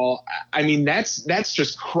second of all, I mean, that's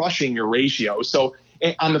just crushing your ratio. So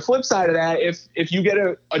on the flip side of that, if you get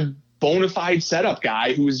a bona fide setup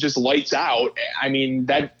guy who is just lights out, I mean,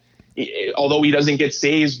 that although he doesn't get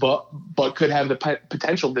saves, but could have the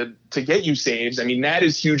potential to get you saves. I mean, that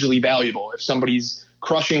is hugely valuable. If somebody's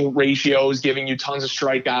crushing ratios, giving you tons of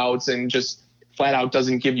strikeouts, and just flat out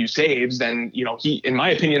doesn't give you saves, then he, in my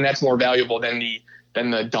opinion, that's more valuable than the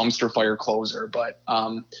dumpster fire closer. But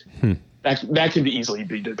that could easily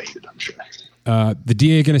be debated, I'm sure. The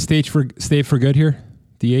DA going to stay for good here?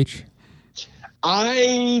 DH?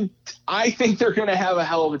 I think they're going to have a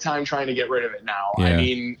hell of a time trying to get rid of it now. Yeah. I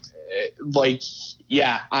mean,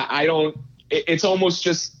 I don't. It's almost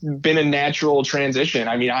just been a natural transition.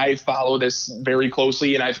 I mean, I follow this very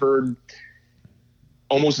closely, and I've heard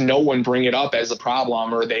almost no one bring it up as a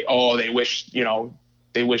problem, or they wish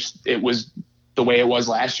it was the way it was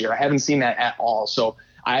last year. I haven't seen that at all. So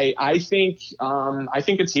I think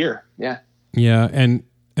it's here. Yeah. Yeah. And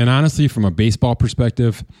honestly, from a baseball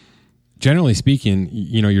perspective, generally speaking,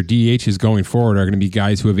 your DHs going forward are going to be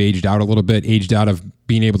guys who have aged out a little bit, aged out of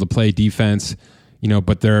being able to play defense.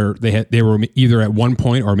 But they were either at one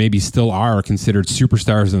point or maybe still are considered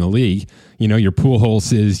superstars in the league. Your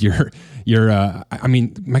Pujols is I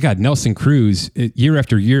mean, my God, Nelson Cruz, year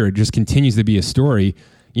after year, it just continues to be a story.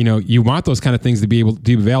 You want those kind of things to be able to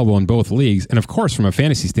be available in both leagues. And of course, from a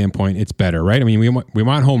fantasy standpoint, it's better, right? I mean, we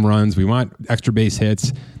want home runs, we want extra base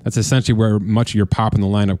hits. That's essentially where much of your pop in the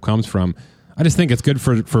lineup comes from. I just think it's good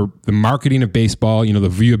for the marketing of baseball, the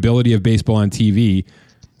viewability of baseball on TV.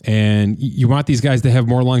 And you want these guys to have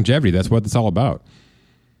more longevity. That's what it's all about.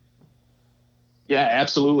 Yeah,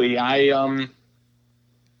 absolutely. I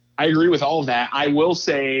agree with all of that. I will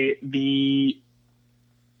say the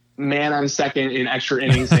man on second in extra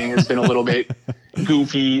innings thing has been a little bit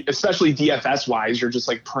goofy, especially DFS wise. You're just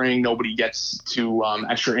like praying nobody gets to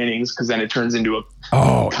extra innings, because then it turns into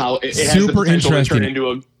super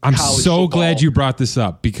interesting. I'm so glad you brought this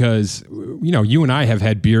up, because you and I have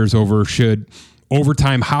had beers over should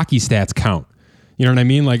overtime hockey stats count. You know what I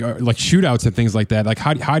mean? Like shootouts and things like that. Like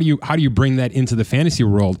how do you bring that into the fantasy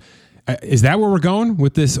world? Is that where we're going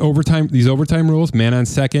with this overtime? These overtime rules, man on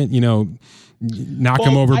second, knock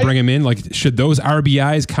him over, bring him in. Like, should those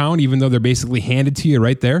RBIs count, even though they're basically handed to you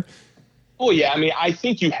right there? Well, yeah, I mean, I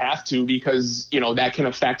think you have to because, that can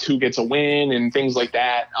affect who gets a win and things like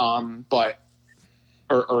that.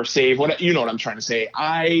 Or save what, what I'm trying to say.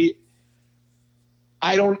 I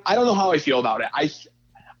don't know how I feel about it.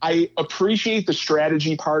 I appreciate the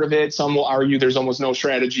strategy part of it. Some will argue there's almost no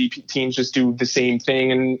strategy. Teams just do the same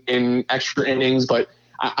thing in extra innings, but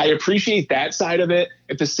I appreciate that side of it.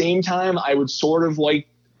 At the same time, I would sort of like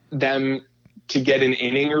them to get an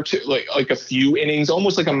inning or two, like a few innings,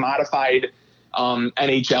 almost like a modified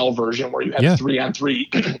NHL version where you have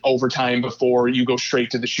 3-on-3 overtime before you go straight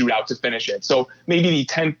to the shootout to finish it. So maybe the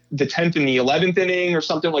 10th and the 11th inning or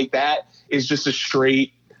something like that is just a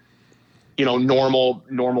straight,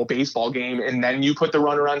 normal baseball game. And then you put the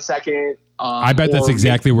runner on second. I bet that's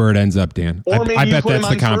exactly where it ends up, Dan. I bet that's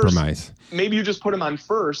the compromise. First. Maybe you just put him on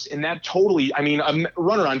first, and that totally, I mean, a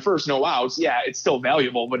runner on first, no outs. Yeah, it's still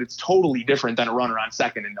valuable, but it's totally different than a runner on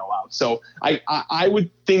second and no outs. So I would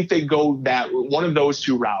think they go that one of those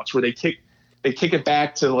two routes where they kick it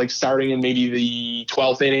back to like starting in maybe the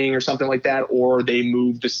 12th inning or something like that, or they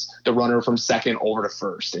move the runner from second over to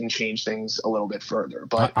first and change things a little bit further.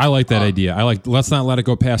 But I like that idea. Let's not let it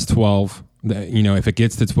go past 12. If it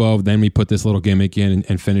gets to 12, then we put this little gimmick in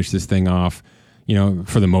and finish this thing off.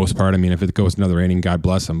 For the most part, I mean, if it goes another inning, God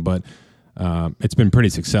bless them. But it's been pretty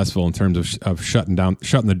successful in terms of shutting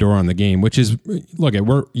the door on the game. Which is, look,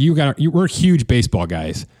 we're huge baseball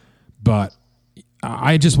guys, but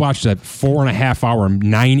I just watched a 4.5-hour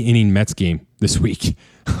 9-inning Mets game this week.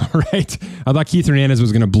 All right, I thought Keith Hernandez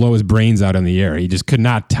was going to blow his brains out in the air. He just could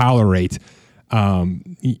not tolerate, watching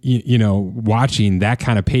that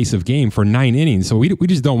kind of pace of game for 9 innings. So we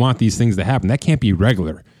just don't want these things to happen. That can't be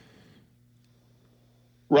regular.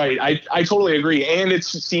 Right. I totally agree. And it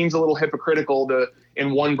seems a little hypocritical to,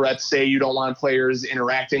 in one breath, say you don't want players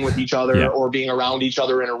interacting with each other or being around each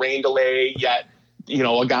other in a rain delay, yet,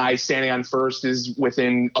 a guy standing on first is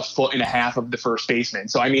within 1.5 feet of the first baseman.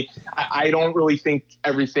 So, I mean, I don't really think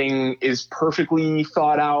everything is perfectly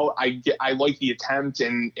thought out. I like the attempt,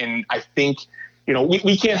 and I think,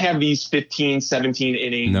 we can't have these 15, 17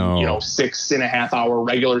 inning, 6.5 hour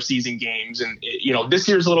regular season games. And, this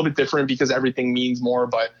year's a little bit different because everything means more.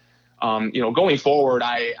 But, going forward,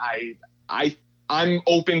 I'm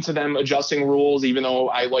open to them adjusting rules, even though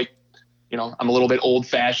I like, I'm a little bit old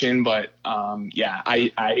fashioned. But,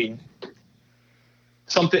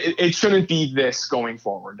 it shouldn't be this going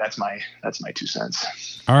forward. That's my 2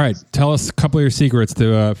 cents. All right. Tell us a couple of your secrets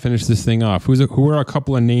to finish this thing off. Who are a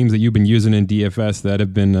couple of names that you've been using in DFS that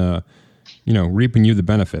have been, reaping you the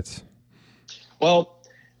benefits? Well,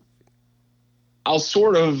 I'll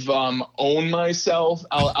sort of own myself.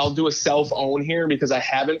 I'll do a self-own here because I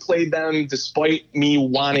haven't played them despite me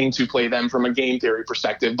wanting to play them from a game theory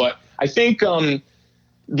perspective. But I think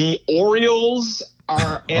the Orioles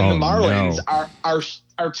and the Marlins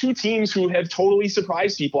are two teams who have totally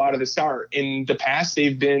surprised people out of the start. In the past,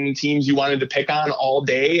 they've been teams you wanted to pick on all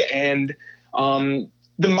day. And the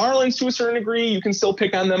Marlins, to a certain degree, you can still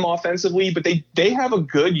pick on them offensively, but they have a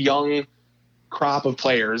good young crop of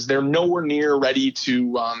players. They're nowhere near ready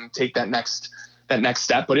to take that next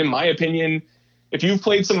step. But in my opinion, if you've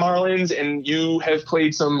played some Marlins and you have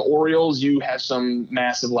played some Orioles, you have some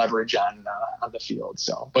massive leverage on the field.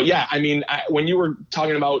 So, but yeah, I mean, when you were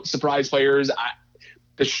talking about surprise players,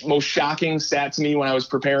 the most shocking stat to me when I was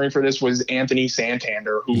preparing for this was Anthony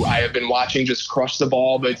Santander, who I have been watching just crush the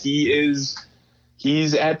ball, but he's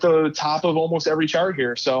at the top of almost every chart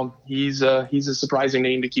here. So he's a surprising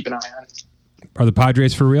name to keep an eye on. Are the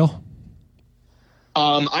Padres for real?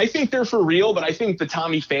 I think they're for real, but I think the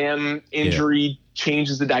Tommy Pham injury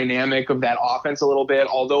changes the dynamic of that offense a little bit,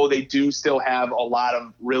 although they do still have a lot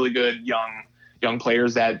of really good young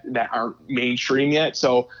players that aren't mainstream yet.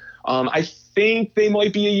 So I think they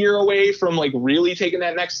might be a year away from like really taking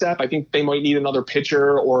that next step. I think they might need another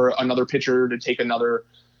pitcher or another pitcher to take another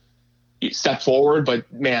step forward.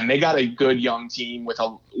 But man, they got a good young team with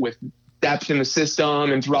depth in the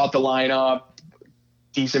system and throughout the lineup.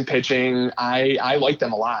 Decent pitching. I like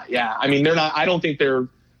them a lot. Yeah. I mean, I don't think the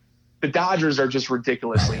Dodgers are just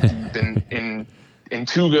ridiculously deep and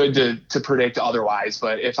too good to predict otherwise.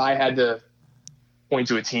 But if I had to point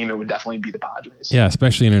to a team, it would definitely be the Padres. Yeah.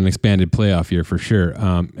 Especially in an expanded playoff year for sure.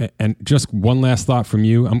 And just one last thought from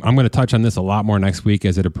you. I'm going to touch on this a lot more next week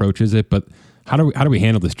as it approaches it, but how do we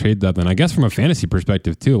handle this trade deadline? I guess from a fantasy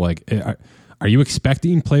perspective too, like, are you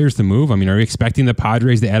expecting players to move? I mean, are you expecting the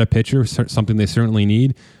Padres to add a pitcher, something they certainly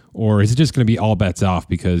need? Or is it just going to be all bets off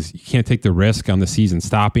because you can't take the risk on the season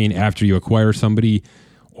stopping after you acquire somebody?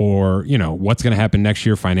 Or, what's going to happen next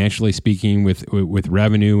year financially speaking with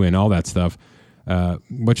revenue and all that stuff?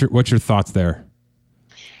 What's your thoughts there?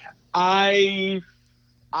 I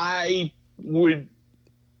would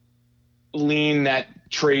lean that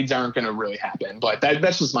trades aren't going to really happen, but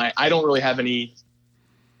that's just I don't really have any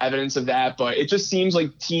evidence of that, but it just seems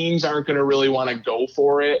like teams aren't going to really want to go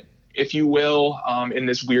for it, if you will, in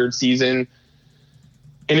this weird season.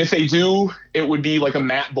 And if they do, it would be like a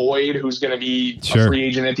Matt Boyd who's going to be a free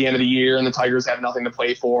agent at the end of the year, and the Tigers have nothing to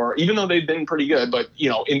play for, even though they've been pretty good. But,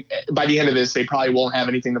 by the end of this, they probably won't have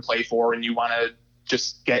anything to play for, and you want to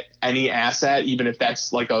just get any asset, even if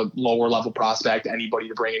that's like a lower level prospect, anybody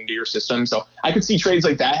to bring into your system. So I could see trades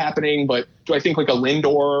like that happening, but do I think like a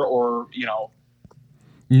Lindor or,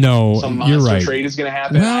 no, some monster you're right. trade is going to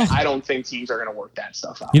happen? Well, I don't think teams are going to work that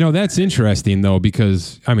stuff out. That's interesting though,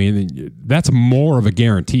 because that's more of a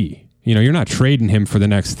guarantee. You're not trading him for the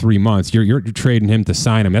next 3 months. You're trading him to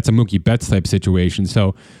sign him. That's a Mookie Betts type situation.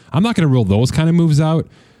 So I'm not going to rule those kind of moves out.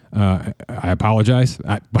 I apologize,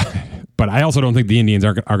 but I also don't think the Indians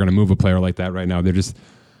are going to move a player like that right now.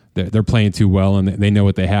 They're playing too well, and they know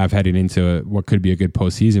what they have heading into what could be a good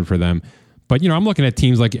postseason for them. But I'm looking at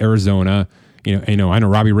teams like Arizona. I know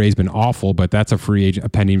Robbie Ray's been awful, but that's a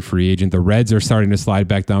pending free agent. The Reds are starting to slide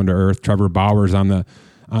back down to earth. Trevor Bauer's on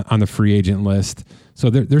the free agent list. So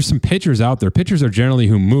there's some pitchers out there. Pitchers are generally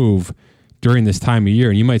who move during this time of year,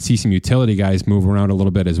 and you might see some utility guys move around a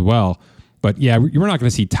little bit as well. But yeah, we're not going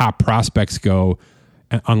to see top prospects go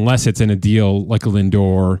unless it's in a deal like a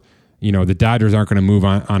Lindor. The Dodgers aren't going to move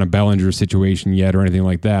on a Bellinger situation yet or anything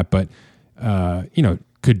like that. But,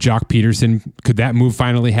 could Jock Peterson, could that move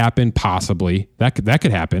finally happen? Possibly. That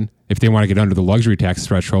could happen if they want to get under the luxury tax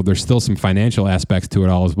threshold. There's still some financial aspects to it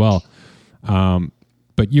all as well.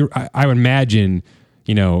 But I would imagine,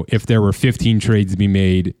 if there were 15 trades to be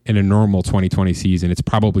made in a normal 2020 season, it's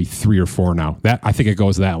probably 3 or 4 now. I think it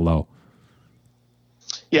goes that low.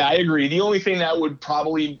 Yeah, I agree. The only thing that would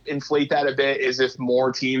probably inflate that a bit is if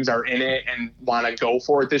more teams are in it and want to go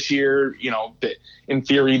for it this year. In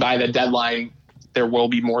theory, by the deadline, there will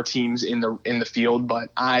be more teams in the field. But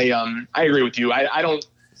I agree with you. I don't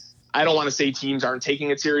want to say teams aren't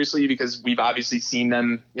taking it seriously, because we've obviously seen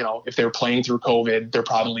them. If they're playing through COVID, they're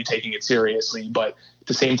probably taking it seriously. But at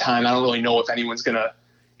the same time, I don't really know if anyone's gonna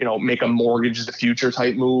make a mortgage the future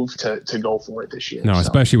type move to go for it this year. No,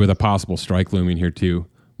 especially with a possible strike looming here too.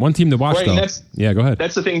 One team to watch, right, though. Yeah, go ahead.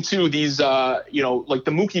 That's the thing too. These, like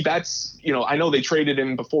the Mookie Betts, I know they traded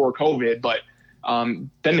him before COVID, but then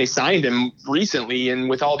they signed him recently, and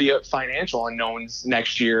with all the financial unknowns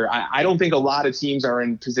next year, I don't think a lot of teams are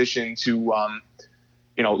in position to,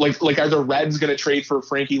 like are the Reds going to trade for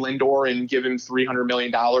Frankie Lindor and give him $300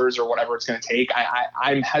 million or whatever it's going to take?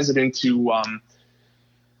 I'm hesitant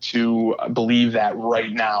to believe that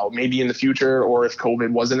right now. Maybe in the future, or if COVID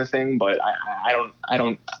wasn't a thing, but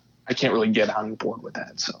I can't really get on board with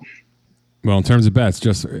that. So, well, in terms of Betts,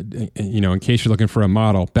 just in case you're looking for a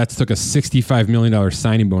model, Betts took a $65 million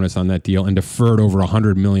signing bonus on that deal and deferred over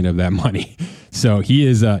 $100 million of that money. So he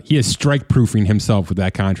is strike proofing himself with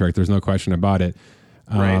that contract. There's no question about it.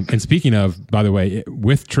 Right. And speaking of, by the way,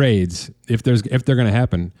 with trades, if they're going to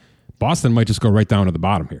happen, Boston might just go right down to the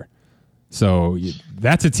bottom here. So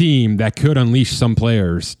that's a team that could unleash some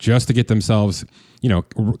players just to get themselves,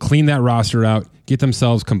 clean that roster out, get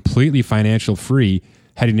themselves completely financial free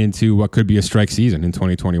heading into what could be a strike season in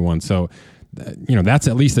 2021. So, that's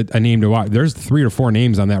at least a name to watch. There's 3 or 4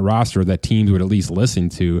 names on that roster that teams would at least listen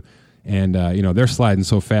to. And, they're sliding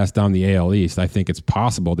so fast down the AL East. I think it's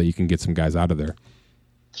possible that you can get some guys out of there.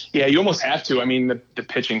 Yeah, you almost have to. I mean, the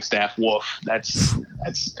pitching staff, woof,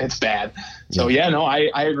 it's bad. So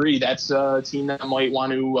I agree. That's a team that might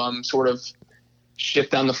want to sort of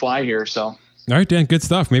shift on the fly here. So. All right, Dan, good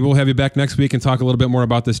stuff. Maybe we'll have you back next week and talk a little bit more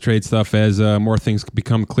about this trade stuff as more things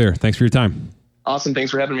become clear. Thanks for your time. Awesome.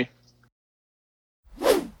 Thanks for having me.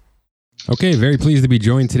 Okay, very pleased to be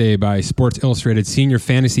joined today by Sports Illustrated senior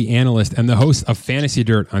fantasy analyst and the host of Fantasy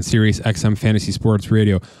Dirt on Sirius XM Fantasy Sports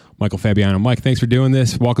Radio, Michael Fabiano. Mike, thanks for doing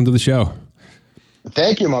this. Welcome to the show.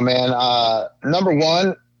 Thank you, my man. Number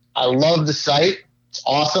one, I love the site. It's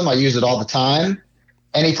awesome. I use it all the time.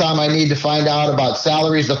 Anytime I need to find out about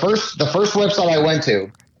salaries, the first website I went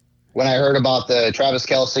to when I heard about the Travis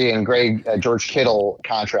Kelce and George Kittle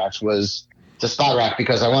contracts was to Spot Rack,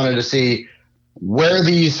 because I wanted to see where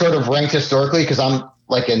these sort of ranked historically, because I'm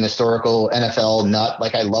like an historical NFL nut.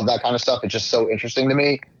 Like, I love that kind of stuff. It's just so interesting to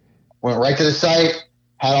me. Went right to the site,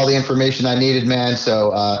 had all the information I needed, man.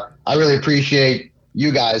 So I really appreciate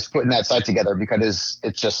you guys putting that site together because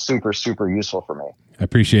it's just super, super useful for me. I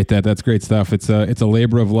appreciate that. That's great stuff. It's a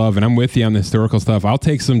labor of love, and I'm with you on the historical stuff. I'll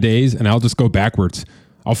take some days and I'll just go backwards.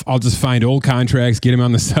 I'll just find old contracts, get them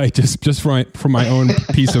on the site just for my own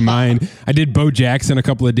peace of mind. I did Bo Jackson a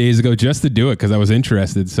couple of days ago just to do it because I was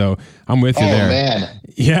interested. So I'm with you there. Oh, man.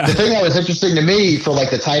 Yeah. The thing that was interesting to me for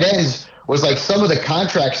like the tight ends was like some of the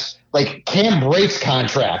contracts, like Cam Brake's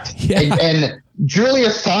contract and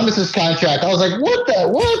Julius Thomas's contract. I was like,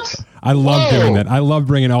 what? I love doing that. I love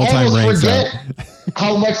bringing all-time ranks up.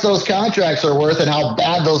 How much those contracts are worth and how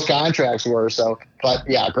bad those contracts were. So, but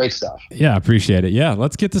yeah, great stuff. Yeah, appreciate it. Yeah,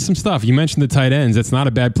 let's get to some stuff. You mentioned the tight ends. It's not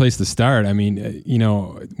a bad place to start. I mean,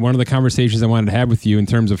 one of the conversations I wanted to have with you in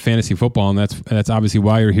terms of fantasy football, and that's obviously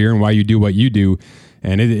why you're here and why you do what you do.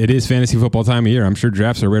 And it is fantasy football time of year. I'm sure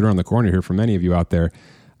drafts are right around the corner here for many of you out there.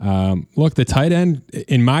 Look, the tight end,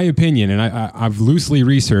 in my opinion, and I've loosely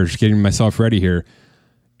researched getting myself ready here,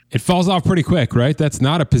 it falls off pretty quick, right? That's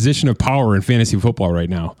not a position of power in fantasy football right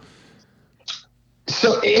now.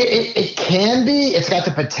 So it can be. It's got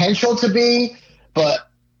the potential to be, but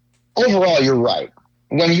overall, you're right.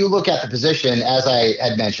 When you look at the position, as I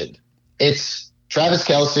had mentioned, it's Travis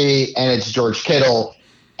Kelce and it's George Kittle,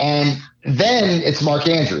 and then it's Mark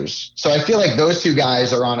Andrews. So I feel like those two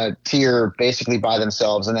guys are on a tier basically by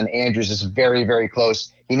themselves, and then Andrews is very, very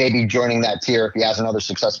close. He may be joining that tier if he has another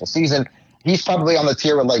successful season. He's probably on the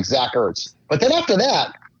tier with like Zach Ertz. But then after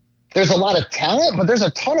that, there's a lot of talent, but there's a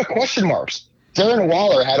ton of question marks. Darren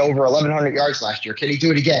Waller had over 1,100 yards last year. Can he do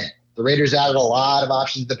it again? The Raiders added a lot of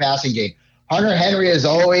options to the passing game. Hunter Henry has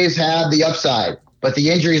always had the upside, but the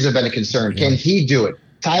injuries have been a concern. Can he do it?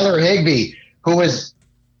 Tyler Higbee, who was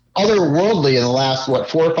otherworldly in the last, 4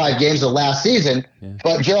 or 5 games of last season,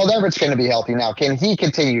 but Gerald Everett's going to be healthy now. Can he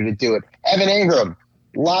continue to do it? Evan Ingram,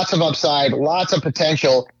 lots of upside, lots of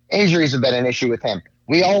potential. Injuries have been an issue with him.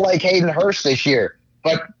 We all like Hayden Hurst this year,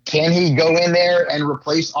 but can he go in there and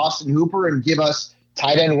replace Austin Hooper and give us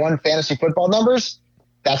tight end 1 fantasy football numbers?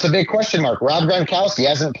 That's a big question mark. Rob Gronkowski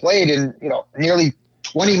hasn't played in nearly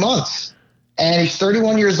 20 months, and he's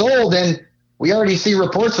 31 years old, and we already see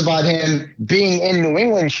reports about him being in New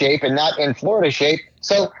England shape and not in Florida shape.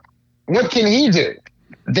 So what can he do?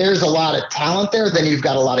 There's a lot of talent there. Then you've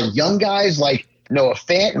got a lot of young guys like Noah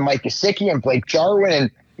Fant and Mike Gesicki and Blake Jarwin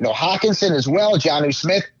and Hawkinson as well, Jonnu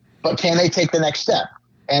Smith, but can they take the next step?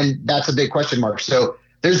 And that's a big question mark. So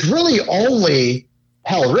there's really only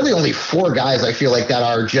 4 guys I feel like that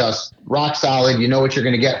are just rock solid. You know what you're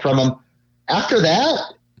going to get from them. After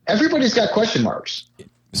that, everybody's got question marks.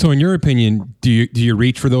 So in your opinion, do you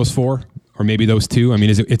reach for those 4 or maybe those 2? I mean,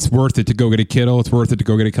 it's worth it to go get a Kittle? It's worth it to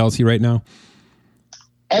go get a Kelce right now?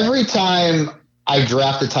 Every time I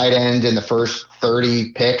draft a tight end in the first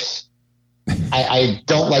 30 picks, I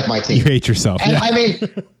don't like my team. You hate yourself. And I mean,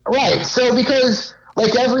 right. So because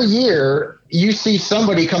like every year you see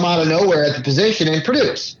somebody come out of nowhere at the position and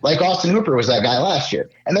produce, like Austin Hooper was that guy last year.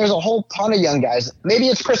 And there's a whole ton of young guys. Maybe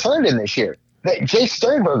it's Chris Herndon this year, Jay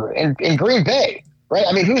Sternberger in Green Bay, right?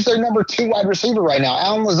 I mean, who's their number 2 wide receiver right now?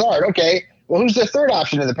 Alan Lazard. Okay. Well, who's the third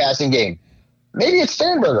option in the passing game? Maybe it's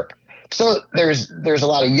Sternberger. So there's a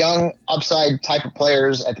lot of young upside type of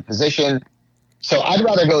players at the position. So I'd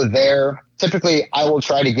rather go there. Typically, I will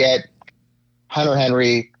try to get Hunter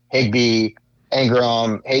Henry, Higbee,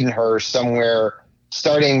 Ingram, Hayden Hurst somewhere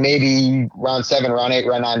starting maybe round 7, round 8,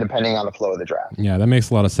 round 9, depending on the flow of the draft. Yeah, that makes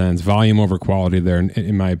a lot of sense. Volume over quality there,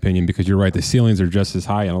 in my opinion, because you're right. The ceilings are just as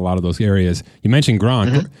high in a lot of those areas. You mentioned Gronk.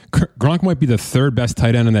 Mm-hmm. Gronk might be the 3rd best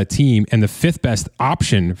tight end on that team and the 5th best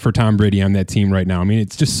option for Tom Brady on that team right now. I mean,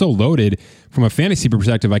 it's just so loaded from a fantasy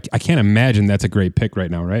perspective. I can't imagine that's a great pick right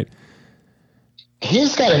now, right?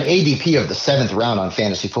 He's got an ADP of the 7th round on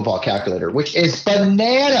Fantasy Football Calculator, which is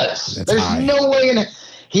bananas. There's high. No way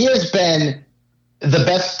he has been the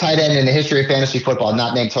best tight end in the history of fantasy football,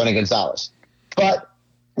 not named Tony Gonzalez. But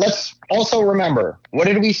let's also remember, what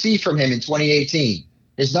did we see from him in 2018?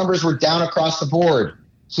 His numbers were down across the board.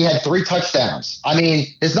 He had 3 touchdowns. I mean,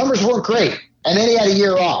 his numbers weren't great. And then he had a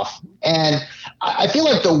year off. And I feel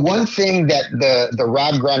like the one thing that the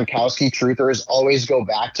Rob Gronkowski truthers always go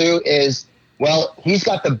back to is, well, he's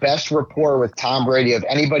got the best rapport with Tom Brady of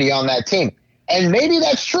anybody on that team. And maybe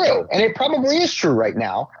that's true. And it probably is true right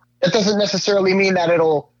now. That doesn't necessarily mean that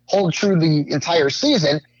it'll hold true the entire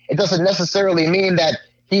season. It doesn't necessarily mean that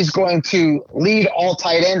he's going to lead all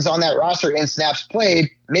tight ends on that roster in snaps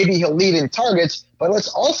played. Maybe he'll lead in targets. But let's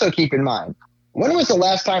also keep in mind, when was the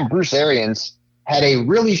last time Bruce Arians had a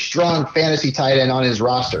really strong fantasy tight end on his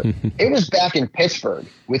roster? It was back in Pittsburgh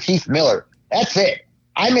with Heath Miller. That's it.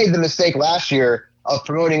 I made the mistake last year of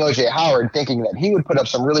promoting O.J. Howard, thinking that he would put up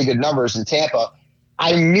some really good numbers in Tampa.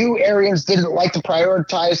 I knew Arians didn't like to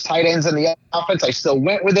prioritize tight ends in the offense. I still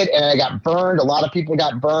went with it, and I got burned. A lot of people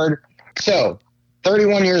got burned. So,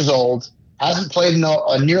 31 years old, hasn't played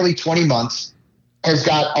in nearly 20 months, has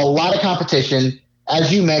got a lot of competition.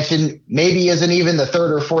 As you mentioned, maybe isn't even the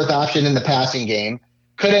third or fourth option in the passing game.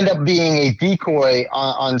 Could end up being a decoy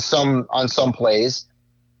on some plays,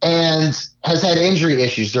 and has had injury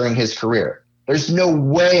issues during his career. There's no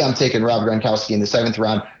way I'm taking Rob Gronkowski in the 7th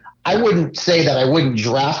round. I wouldn't say that I wouldn't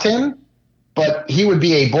draft him, but he would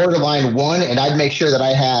be a borderline 1, and I'd make sure that I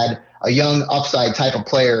had a young upside type of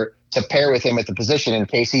player to pair with him at the position in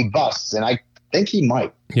case he busts, and I think he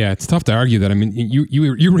might. Yeah, it's tough to argue that. I mean,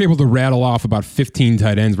 you were able to rattle off about 15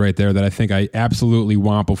 tight ends right there that I think I absolutely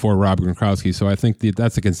want before Rob Gronkowski, so I think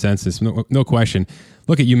that's a consensus, no question.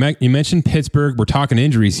 Look, you mentioned Pittsburgh. We're talking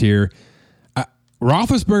injuries here.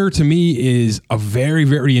 Roethlisberger, to me, is a very,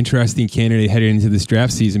 very interesting candidate headed into this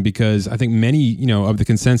draft season because I think many, of the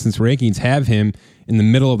consensus rankings have him in the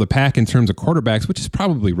middle of the pack in terms of quarterbacks, which is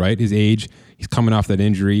probably right. His age, he's coming off that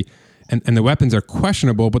injury, and the weapons are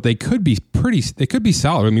questionable, but they could be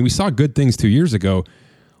solid. I mean, we saw good things 2 years ago.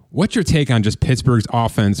 What's your take on just Pittsburgh's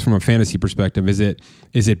offense from a fantasy perspective? Is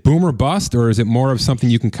it boom or bust, or is it more of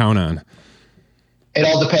something you can count on? It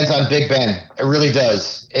all depends on Big Ben. It really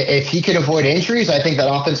does. If he can avoid injuries, I think that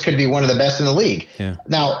offense could be one of the best in the league. Yeah.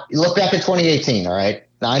 Now, you look back at 2018, all right?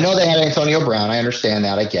 Now, I know they had Antonio Brown. I understand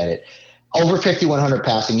that. I get it. Over 5,100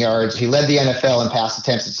 passing yards. He led the NFL in pass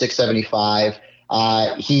attempts at 675.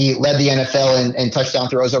 He led the NFL in touchdown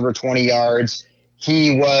throws over 20 yards.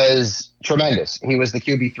 He was tremendous. He was the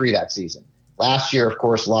QB3 that season. Last year, of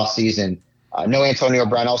course, lost season. No Antonio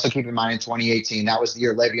Brown. Also keep in mind in 2018, that was the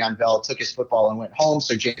year Le'Veon Bell took his football and went home.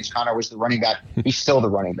 So James Conner was the running back. He's still the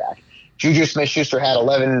running back. Juju Smith-Schuster had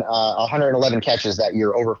 111 catches that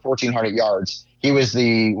year, over 1,400 yards. He was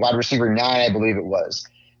the wide receiver 9, I believe it was.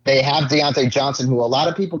 They have Deontay Johnson, who a lot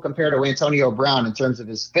of people compare to Antonio Brown in terms of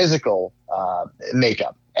his physical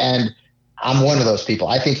makeup. And I'm one of those people.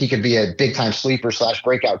 I think he could be a big-time sleeper /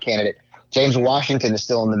 breakout candidate. James Washington is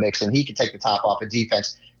still in the mix, and he could take the top off of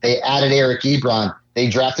defense. They added Eric Ebron. They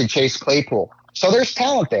drafted Chase Claypool. So there's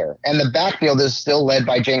talent there, and the backfield is still led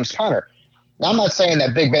by James Conner. Now, I'm not saying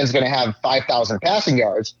that Big Ben's going to have 5,000 passing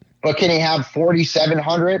yards, but can he have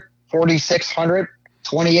 4,700, 4,600,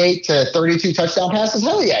 28 to 32 touchdown passes?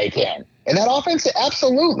 Hell yeah, he can. And that offense,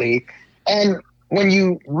 absolutely. And when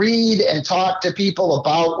you read and talk to people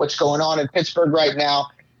about what's going on in Pittsburgh right now,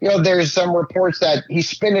 there's some reports that he's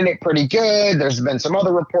spinning it pretty good. There's been some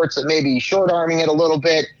other reports that maybe he's short-arming it a little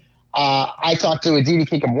bit. I talked to Aditi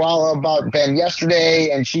Kikamwala about Ben yesterday,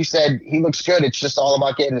 and she said he looks good. It's just all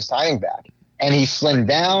about getting his timing back. And he slimmed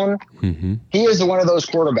down. Mm-hmm. He is one of those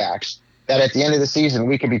quarterbacks that at the end of the season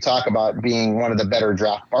we could be talking about being one of the better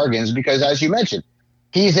draft bargains because, as you mentioned,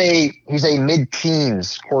 he's a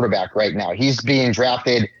mid-teens quarterback right now. He's being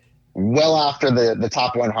drafted well after the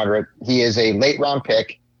top 100. He is a late-round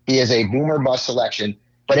pick. He is a boomer bust selection.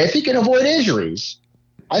 But if he can avoid injuries,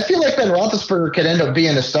 I feel like Ben Roethlisberger could end up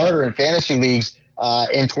being a starter in fantasy leagues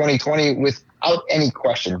in 2020 without any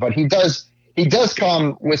question. But he does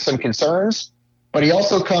come with some concerns, but he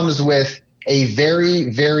also comes with a very,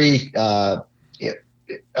 very a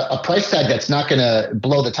price tag that's not going to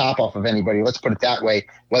blow the top off of anybody. Let's put it that way,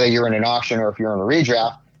 whether you're in an auction or if you're in a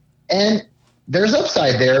redraft. And there's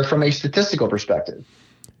upside there from a statistical perspective.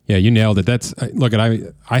 Yeah, you nailed it.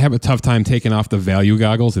 I have a tough time taking off the value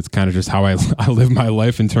goggles. It's kind of just how I live my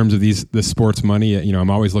life in terms of the sports money. I'm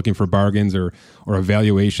always looking for bargains or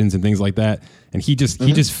evaluations and things like that. And he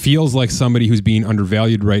just feels like somebody who's being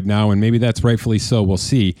undervalued right now, and maybe that's rightfully so. We'll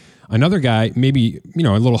see. Another guy, maybe a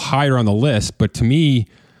little higher on the list, but to me,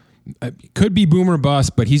 could be boomer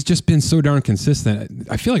bust. But he's just been so darn consistent.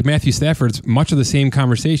 I feel like Matthew Stafford's much of the same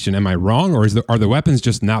conversation. Am I wrong, or are the weapons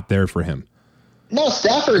just not there for him? No,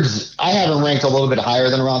 Stafford's, I have him ranked a little bit higher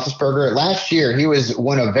than Roethlisberger. Last year, he was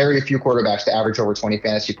one of very few quarterbacks to average over 20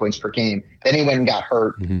 fantasy points per game. Then he went and got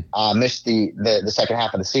hurt, missed the second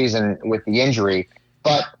half of the season with the injury.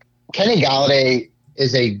 But Kenny Golladay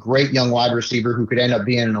is a great young wide receiver who could end up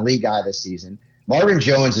being an elite guy this season. Marvin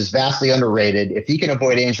Jones is vastly underrated. If he can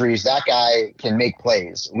avoid injuries, that guy can make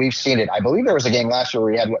plays. We've seen it. I believe there was a game last year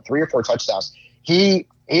where he had, 3 or 4 touchdowns. He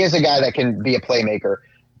is a guy that can be a playmaker.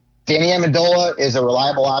 Danny Amendola is a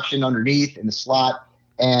reliable option underneath in the slot,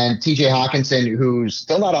 and TJ Hawkinson, who's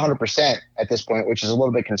still not 100% at this point, which is a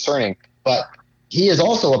little bit concerning, but he is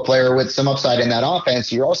also a player with some upside in that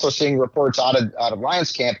offense. You're also seeing reports out of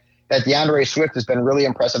Lions camp that DeAndre Swift has been really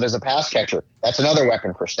impressive as a pass catcher. That's another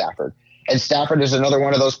weapon for Stafford. And Stafford is another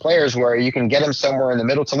one of those players where you can get him somewhere in the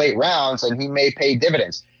middle to late rounds, and he may pay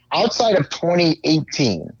dividends. outside of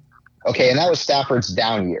 2018, okay, and that was Stafford's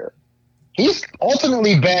down year, he's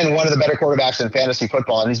ultimately been one of the better quarterbacks in fantasy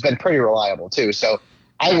football, and he's been pretty reliable too. So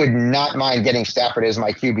I would not mind getting Stafford as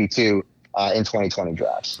my QB2 in 2020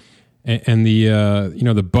 drafts. And the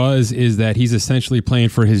the buzz is that he's essentially playing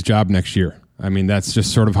for his job next year. I mean, that's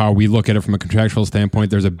just sort of how we look at it from a contractual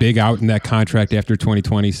standpoint. There's a big out in that contract after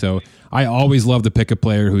 2020. So I always love to pick a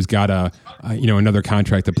player who's got another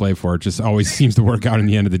contract to play for. It just always seems to work out in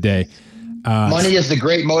the end of the day. Money is the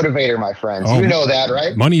great motivator, my friends. You know that,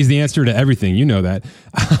 right? Money is the answer to everything. You know that.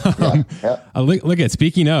 Look at,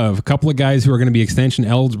 speaking of, a couple of guys who are going to be extension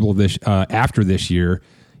eligible after this year.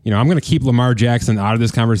 I'm going to keep Lamar Jackson out of this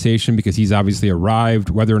conversation because he's obviously arrived.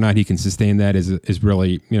 Whether or not he can sustain that is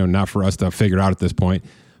really, not for us to figure out at this point.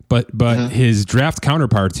 But his draft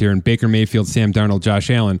counterparts here in Baker Mayfield, Sam Darnold, Josh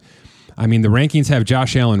Allen, I mean, the rankings have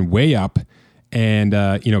Josh Allen way up and,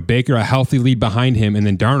 Baker a healthy lead behind him, and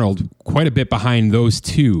then Darnold quite a bit behind those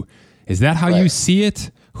two. Is that how you see it?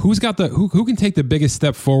 Who's got who can take the biggest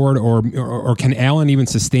step forward, or can Allen even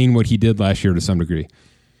sustain what he did last year to some degree?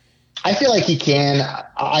 I feel like he can.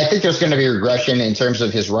 I think there's going to be regression in terms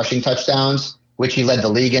of his rushing touchdowns, which he led the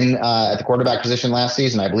league in at the quarterback position last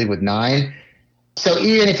season, I believe, with 9. So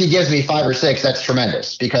even if he gives me 5 or 6, that's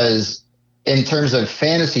tremendous, because in terms of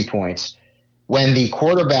fantasy points, when the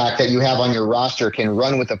quarterback that you have on your roster can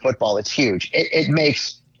run with the football, it's huge. It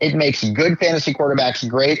makes good fantasy quarterbacks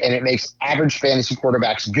great, and it makes average fantasy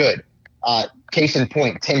quarterbacks good. Case in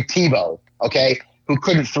point, Tim Tebow, okay, who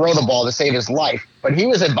couldn't throw the ball to save his life, but he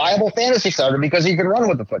was a viable fantasy starter because he could run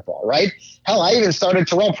with the football, right? Hell, I even started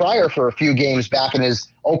Terrell Pryor for a few games back in his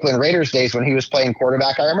Oakland Raiders days when he was playing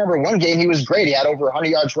quarterback. I remember one game he was great. He had over 100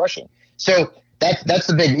 yards rushing. So that's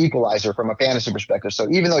the big equalizer from a fantasy perspective. So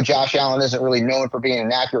even though Josh Allen isn't really known for being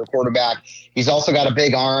an accurate quarterback, he's also got a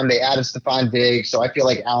big arm. They added Stephon Diggs. So I feel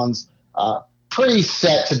like Allen's pretty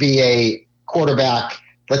set to be a quarterback,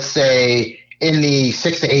 let's say, in the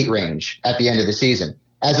 6 to 8 range at the end of the season.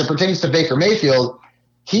 As it pertains to Baker Mayfield,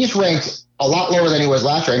 he's ranked a lot lower than he was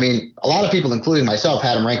last year. I mean, a lot of people, including myself,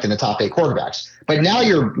 had him ranked in the top 8 quarterbacks. But now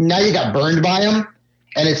you got burned by him,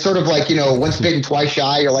 and it's sort of like, once bitten, twice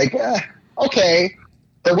shy. You're like, okay,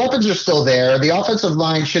 the weapons are still there. The offensive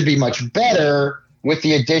line should be much better with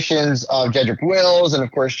the additions of Jedrick Wills and,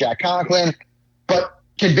 of course, Jack Conklin. But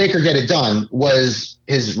can Baker get it done? Was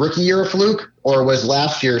his rookie year a fluke, or was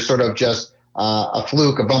last year sort of just a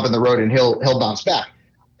fluke, a bump in the road, and he'll bounce back?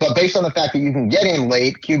 But based on the fact that you can get him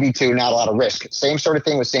late, QB2, not a lot of risk. Same sort of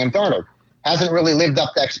thing with Sam Darnold. Hasn't really lived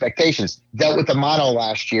up to expectations. Dealt with the mono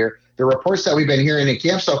last year. The reports that we've been hearing in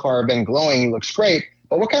camp so far have been glowing. He looks great.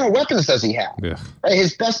 But what kind of weapons does he have? Yeah. Right?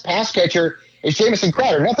 His best pass catcher is Jamison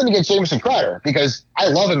Crowder. Nothing against Jamison Crowder, because I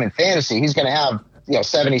love him in fantasy. He's going to have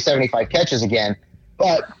 70, 75 catches again.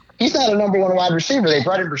 But he's not a number 1 wide receiver. They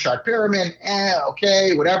brought in Rashad Perriman.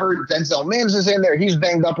 Okay, whatever. Denzel Mims is in there. He's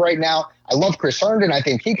banged up right now. I love Chris Herndon. I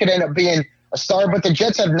think he could end up being a star, but the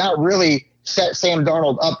Jets have not really set Sam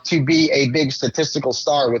Darnold up to be a big statistical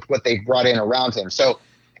star with what they've brought in around him. So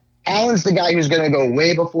Allen's the guy who's going to go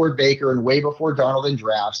way before Baker and way before Darnold in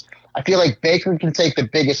drafts. I feel like Baker can take the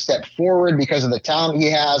biggest step forward because of the talent he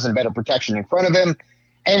has and better protection in front of him.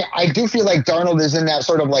 And I do feel like Darnold is in that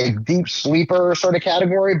sort of like deep sleeper sort of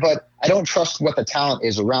category, but I don't trust what the talent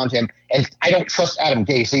is around him. And I don't trust Adam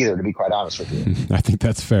Gase either, to be quite honest with you. I think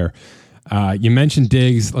that's fair. You mentioned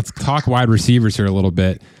Diggs. Let's talk wide receivers here a little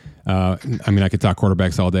bit. I could talk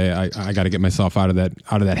quarterbacks all day. I got to get myself out of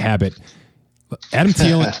that habit. Adam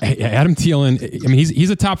Thielen. I mean, he's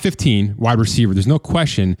a top 15 wide receiver. There's no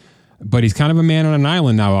question. But he's kind of a man on an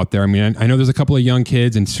island now out there. I mean, I know there's a couple of young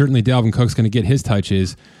kids, and certainly Dalvin Cook's going to get his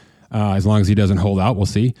touches as long as he doesn't hold out. We'll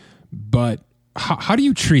see. But how do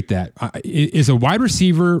you treat that? Is a wide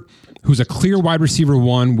receiver who's a clear wide receiver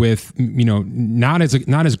 1 with not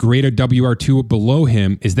as great a WR2 below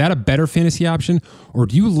him, is that a better fantasy option, or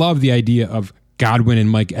do you love the idea of Godwin and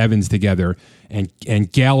Mike Evans together,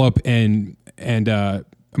 and Gallup and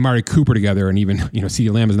Amari Cooper together, and even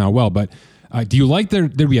CeeDee Lamb is now well, but do you like there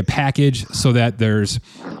be a package so that there's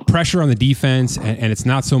pressure on the defense and it's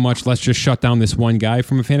not so much let's just shut down this one guy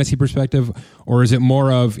from a fantasy perspective? Or is it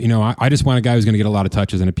more of, I just want a guy who's going to get a lot of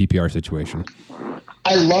touches in a PPR situation?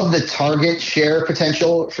 I love the target share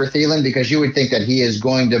potential for Thielen, because you would think that he is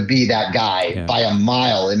going to be that guy by a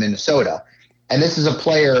mile in Minnesota. And this is a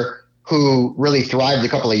player who really thrived a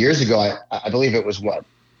couple of years ago. I believe it was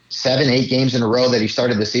 7-8 games in a row that he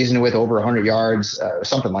started the season with over 100 yards,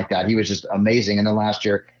 something like that. He was just amazing. And then last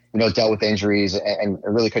year, dealt with injuries and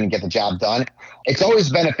really couldn't get the job done. It's always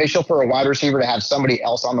beneficial for a wide receiver to have somebody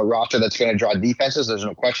else on the roster that's going to draw defenses. There's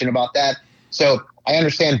no question about that. So I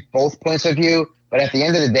understand both points of view, but at the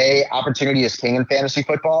end of the day, opportunity is king in fantasy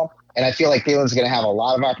football. And I feel like Thielen's going to have a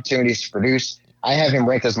lot of opportunities to produce. I have him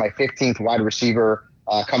ranked as my 15th wide receiver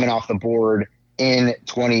coming off the board in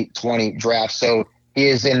 2020 draft. So he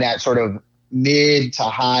is in that sort of mid to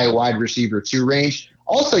high wide receiver 2 range.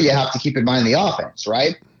 Also, you have to keep in mind the offense,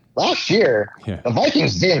 right? Last year, the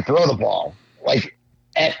Vikings didn't throw the ball like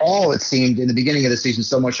at all, it seemed, in the beginning of the season,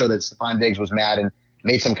 so much so that Stephon Diggs was mad and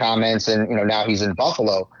made some comments, and now he's in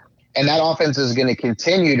Buffalo. And that offense is going to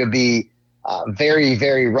continue to be very,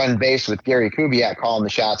 very run-based with Gary Kubiak calling the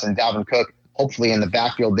shots and Dalvin Cook hopefully in the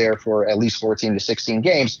backfield there for at least 14 to 16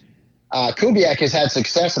 games. Kubiak has had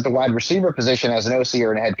success at the wide receiver position as an OC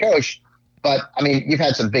or a head coach, but, I mean, you've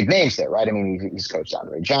had some big names there, right? I mean, he's coached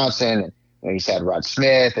Andre Johnson, and he's had Rod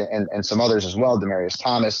Smith and some others as well, Demaryius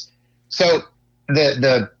Thomas. So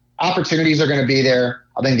the opportunities are going to be there.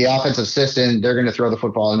 I think the offensive system, they're going to throw the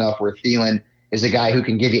football enough where Thielen is a guy who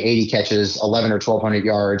can give you 80 catches, 11 or 1,200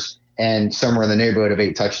 yards, and somewhere in the neighborhood of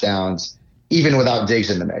 8 touchdowns, even without Diggs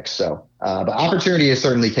in the mix. So, but opportunity is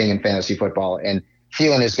certainly king in fantasy football, and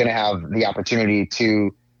Thielen is going to have the opportunity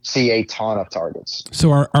to see a ton of targets.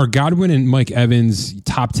 So are Godwin and Mike Evans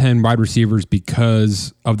top 10 wide receivers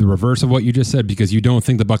because of the reverse of what you just said? Because you don't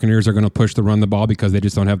think the Buccaneers are going to push to run the ball because they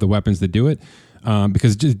just don't have the weapons to do it?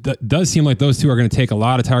 Because it just does seem like those two are going to take a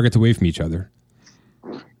lot of targets away from each other.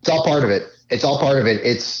 It's all part of it.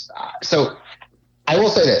 It's so I will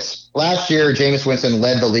say this. Last year, Jameis Winston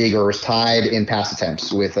led the league or was tied in pass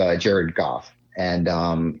attempts with Jared Goff. And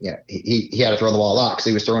he had to throw the ball a lot because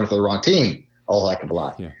he was throwing it for the wrong team a whole heck of a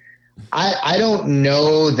lot. Yeah. I don't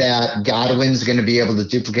know that Godwin's going to be able to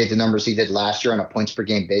duplicate the numbers he did last year on a points per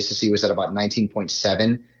game basis. He was at about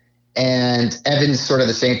 19.7. And Evans sort of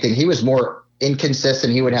the same thing. He was more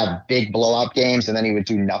inconsistent. He would have big blowout games and then he would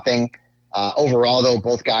do nothing. Overall, though,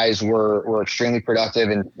 both guys were extremely productive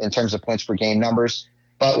in terms of points per game numbers.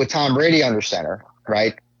 But with Tom Brady under center,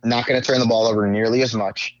 right, not going to turn the ball over nearly as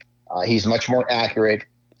much. He's much more accurate.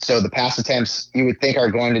 So the pass attempts you would think are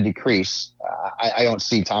going to decrease. I don't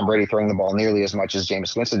see Tom Brady throwing the ball nearly as much as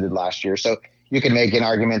Jameis Winston did last year. So you can make an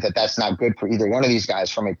argument that that's not good for either one of these guys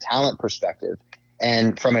from a talent perspective.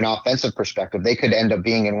 And from an offensive perspective, they could end up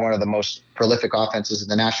being in one of the most prolific offenses in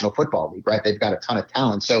the National Football League, right? They've got a ton of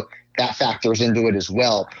talent. So that factors into it as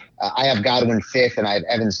well. I have Godwin 5th and I have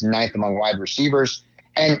Evans 9th among wide receivers.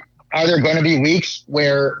 And are there going to be weeks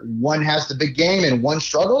where one has the big game and one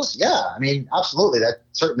struggles? Yeah, I mean, absolutely. That's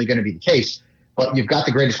certainly going to be the case. But you've got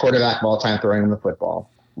the greatest quarterback of all time throwing him the football.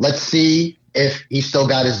 Let's see if he's still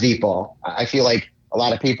got his deep ball. I feel like a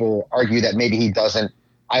lot of people argue that maybe he doesn't.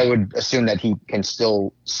 I would assume that he can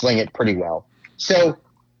still sling it pretty well. So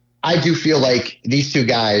I do feel like these two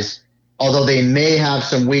guys, although they may have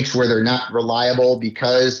some weeks where they're not reliable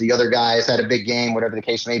because the other guys had a big game, whatever the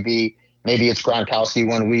case may be, maybe it's Gronkowski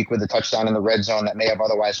one week with a touchdown in the red zone that may have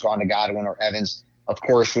otherwise gone to Godwin or Evans. Of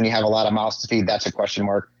course, when you have a lot of mouths to feed, that's a question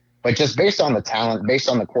mark. But just based on the talent, based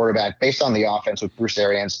on the quarterback, based on the offense with Bruce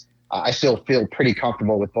Arians, I still feel pretty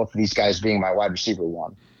comfortable with both of these guys being my wide receiver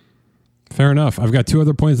 1. Fair enough. I've got 2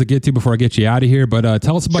 other points to get to before I get you out of here, but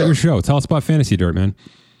tell us about your show. Tell us about Fantasy Dirt, man.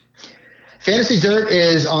 Fantasy Dirt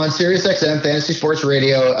is on SiriusXM Fantasy Sports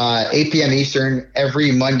Radio, 8 p.m. Eastern,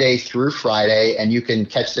 every Monday through Friday, and you can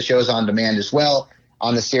catch the shows on demand as well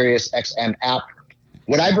on the SiriusXM app.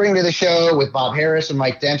 What I bring to the show with Bob Harris and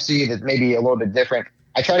Mike Dempsey that may be a little bit different,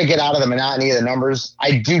 I try to get out of the monotony of the numbers.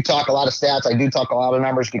 I do talk a lot of stats. I do talk a lot of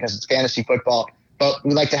numbers because it's fantasy football, but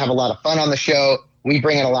we like to have a lot of fun on the show. We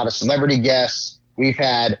bring in a lot of celebrity guests. We've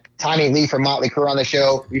had Tommy Lee from Motley Crue on the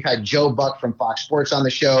show. We've had Joe Buck from Fox Sports on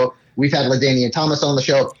the show. We've had LaDainian Thomas on the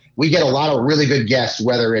show. We get a lot of really good guests,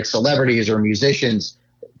 whether it's celebrities or musicians.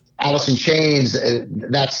 Alice in Chains,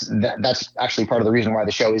 that's actually part of the reason why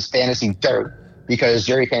the show is Fantasy Dirt, because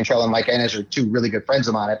Jerry Cantrell and Mike Ennis are 2 really good friends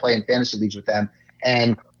of mine. I play in fantasy leagues with them.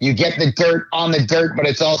 And you get the dirt on the dirt, but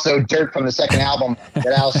it's also dirt from the second album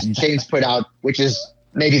that Alice in Chains put out, which is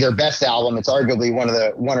maybe their best album. It's arguably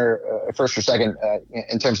one or first or second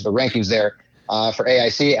in terms of the rankings there for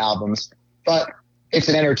AIC albums. But it's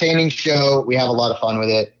an entertaining show. We have a lot of fun with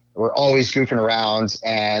it. We're always goofing around,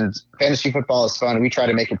 and fantasy football is fun. We try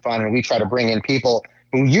to make it fun, and we try to bring in people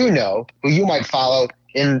who you might follow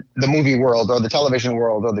in the movie world or the television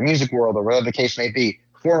world or the music world or whatever the case may be,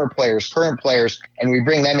 former players, current players, and we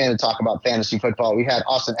bring them in to talk about fantasy football. We had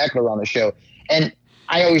Austin Eckler on the show, and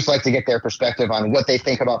I always like to get their perspective on what they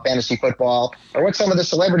think about fantasy football or what some of the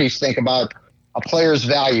celebrities think about a player's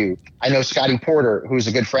value. I know Scotty Porter, who's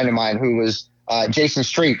a good friend of mine, who was Jason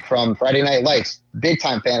Street from Friday Night Lights,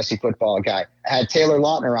 big-time fantasy football guy. I had Taylor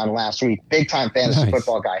Lautner on last week, big-time fantasy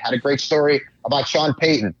football guy. Had a great story about Sean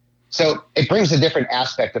Payton. So it brings a different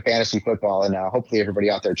aspect of fantasy football, and hopefully everybody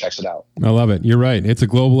out there checks it out. I love it. You're right. It's a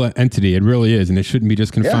global entity. It really is, and it shouldn't be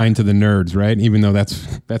just confined to the nerds, right? Even though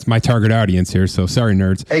that's my target audience here. So sorry,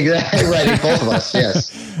 nerds. Exactly right. Both of us.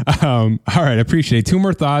 Yes. All right. I appreciate it. 2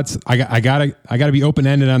 more thoughts. I gotta be open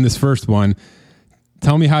ended on this first one.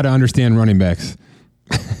 Tell me how to understand running backs.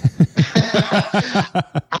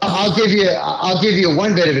 I'll give you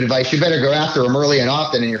one bit of advice. You better go after them early and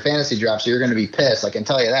often in your fantasy draft, so you're going to be pissed. I can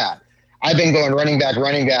tell you that. I've been going running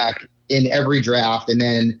back in every draft, and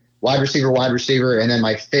then wide receiver, and then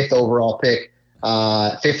my 5th overall pick,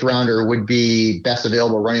 5th rounder would be best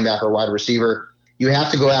available running back or wide receiver. You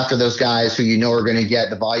have to go after those guys who you know are going to get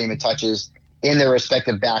the volume of touches in their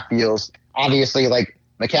respective backfields. Obviously, like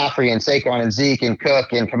McCaffrey and Saquon and Zeke and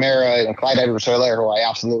Cook and Kamara and Clyde Edwards-Helaire, who I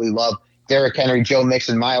absolutely love. Derrick Henry, Joe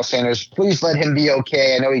Mixon, Miles Sanders. Please let him be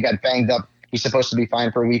okay. I know he got banged up. He's supposed to be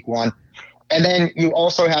fine for week 1. And then you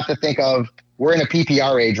also have to think of, we're in a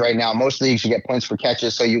PPR age right now. Most leagues, you get points for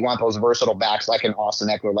catches, so you want those versatile backs like an Austin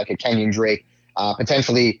Eckler, like a Kenyon Drake,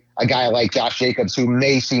 potentially a guy like Josh Jacobs, who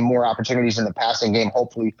may see more opportunities in the passing game,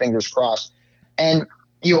 hopefully, fingers crossed. And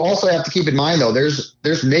you also have to keep in mind, though, there's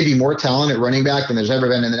maybe more talent at running back than there's ever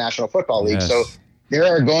been in the National Football League. Yes. So there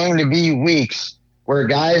are going to be weeks where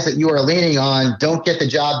guys that you are leaning on don't get the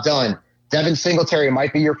job done. Devin Singletary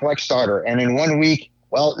might be your flex starter, and in 1 week,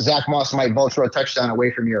 well, Zach Moss might vulture a touchdown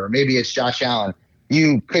away from you, or maybe it's Josh Allen.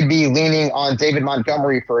 You could be leaning on David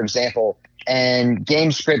Montgomery, for example, and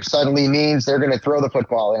game script suddenly means they're going to throw the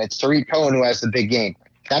football, and it's Tariq Cohen who has the big game.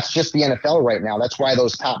 That's just the NFL right now. That's why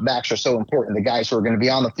those top backs are so important, the guys who are going to be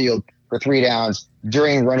on the field for 3 downs,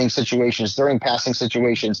 during running situations, during passing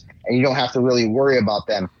situations, and you don't have to really worry about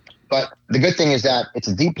them. But the good thing is that it's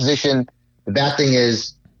a deep position. The bad thing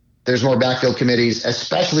is there's more backfield committees,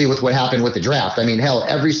 especially with what happened with the draft. I mean, hell,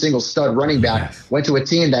 every single stud running back went to a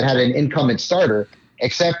team that had an incumbent starter,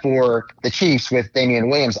 except for the Chiefs with Damian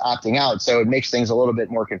Williams opting out. So it makes things a little bit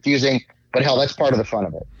more confusing. But hell, that's part of the fun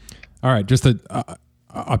of it. All right, just a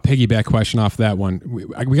piggyback question off that one.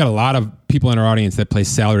 We got a lot of people in our audience that play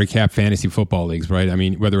salary cap fantasy football leagues, right? I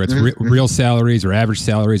mean, whether it's real salaries or average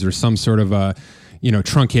salaries or some sort of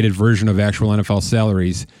truncated version of actual NFL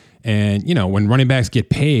salaries. And, when running backs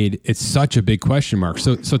get paid, it's such a big question mark.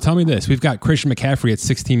 So tell me this. We've got Christian McCaffrey at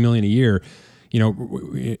 $16 million a year.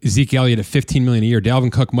 Zeke Elliott at $15 million a year.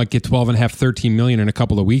 Dalvin Cook might get $12.5, $13 million in a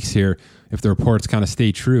couple of weeks here if the reports kind of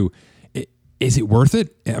stay true. Is it worth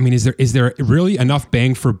it? I mean, is there really enough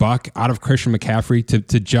bang for buck out of Christian McCaffrey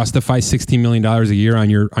to justify $16 million a year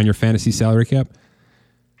on your fantasy salary cap?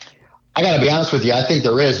 I got to be honest with you. I think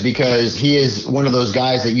there is, because he is one of those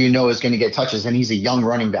guys that is going to get touches, and he's a young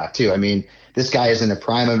running back too. I mean, this guy is in the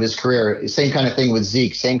prime of his career. Same kind of thing with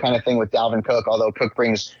Zeke, same kind of thing with Dalvin Cook, although Cook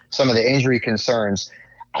brings some of the injury concerns.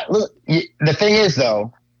 Look, the thing is,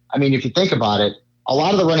 though, I mean, if you think about it, a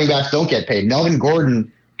lot of the running backs don't get paid. Melvin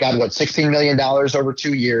Gordon got, $16 million over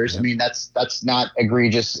 2 years. I mean, that's not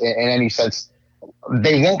egregious in any sense.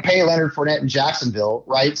 They won't pay Leonard Fournette in Jacksonville,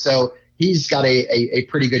 right? So he's got a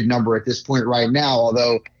pretty good number at this point right now,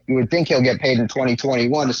 although you would think he'll get paid in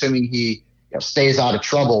 2021, assuming he stays out of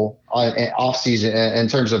trouble off-season in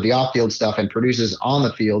terms of the off-field stuff and produces on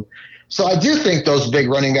the field. So I do think those big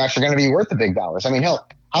running backs are going to be worth the big dollars. I mean, hell,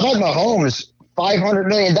 how about Mahomes, $500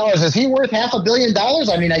 million? Is he worth $500 million?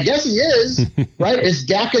 I mean, I guess he is, right? Is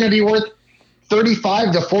Dak going to be worth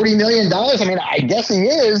 $35 to $40 million? I mean, I guess he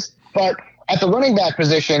is, but at the running back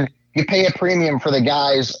position, you pay a premium for the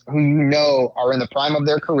guys who are in the prime of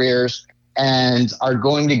their careers and are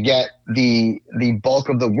going to get the bulk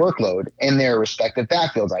of the workload in their respective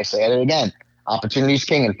backfields. I say it again, opportunity's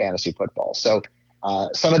king in fantasy football. So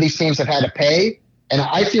some of these teams have had to pay, and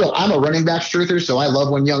I feel I'm a running backs truther, so I love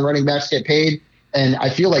when young running backs get paid. And I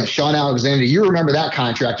feel like Sean Alexander, you remember that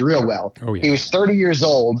contract real well. Oh, yeah. He was 30 years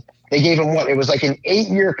old. They gave him it was like an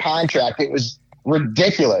 8-year contract. It was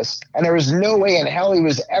ridiculous, and there was no way in hell he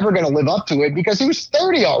was ever going to live up to it because he was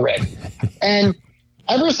 30 already. And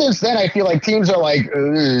ever since then, I feel like teams are like,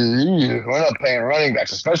 we're not paying running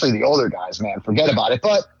backs, especially the older guys, man. Forget about it.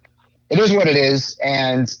 But it is what it is,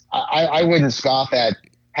 and I wouldn't scoff at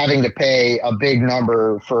having to pay a big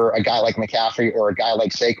number for a guy like McCaffrey or a guy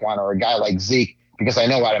like Saquon or a guy like Zeke, because I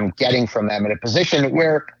know what I'm getting from them in a position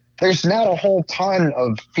where there's not a whole ton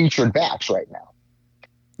of featured backs right now.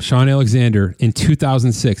 Sean Alexander in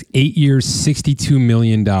 2006, 8 years, $62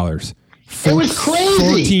 million. It was crazy.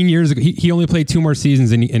 14 years ago. He only played 2 more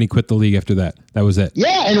seasons and he quit the league after that. That was it.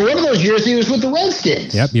 Yeah, and one of those years he was with the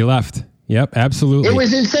Redskins. Yep, he left. Yep, absolutely. It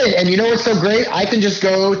was insane. And you know what's so great? I can just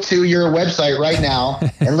go to your website right now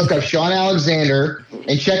and look up Sean Alexander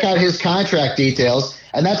and check out his contract details.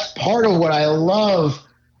 And that's part of what I love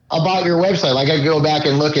about your website. Like, I go back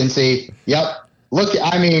and look and see, yep, look,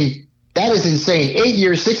 I mean, that is insane. 8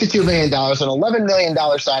 years, $62 million, an $11 million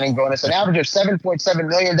signing bonus, an average of $7.7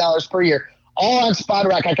 million per year, all on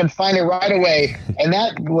SpotRack. I can find it right away. And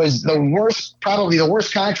that was probably the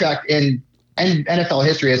worst contract in NFL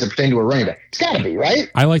history as it pertains to a running back. It's got to be,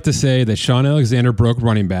 right? I like to say that Sean Alexander broke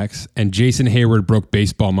running backs and Jason Hayward broke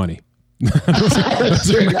baseball money.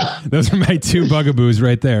 those are my two bugaboos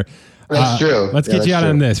right there. That's true. Let's get you out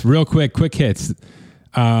on this real quick hits.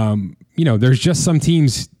 There's just some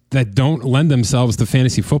teams that don't lend themselves to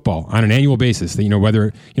fantasy football on an annual basis.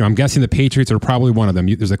 I'm guessing the Patriots are probably one of them.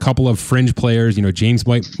 There's a couple of fringe players. James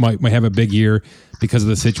might have a big year because of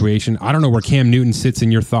the situation. I don't know where Cam Newton sits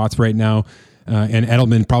in your thoughts right now, and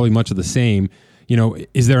Edelman probably much of the same.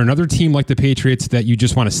 Is there another team like the Patriots that you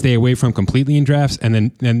just want to stay away from completely in drafts?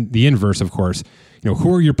 And then the inverse, of course.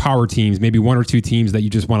 Who are your power teams? Maybe one or two teams that you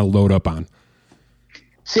just want to load up on.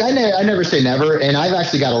 See, I never say never, and I've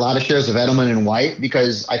actually got a lot of shares of Edelman and White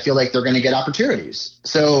because I feel like they're going to get opportunities.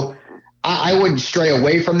 So I wouldn't stray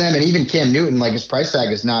away from them, and even Cam Newton, like, his price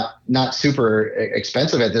tag is not super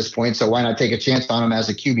expensive at this point, so why not take a chance on him as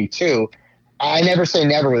a QB2? I never say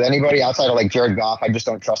never with anybody outside of, like, Jared Goff. I just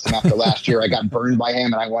don't trust him after last year. I got burned by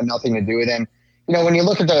him, and I want nothing to do with him. When you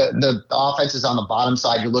look at the offenses on the bottom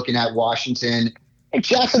side, you're looking at Washington.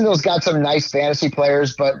 Jacksonville's got some nice fantasy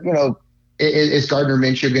players, but, is Gardner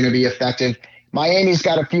Minshew going to be effective? Miami's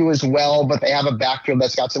got a few as well, but they have a backfield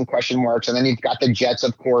that's got some question marks. And then you've got the Jets,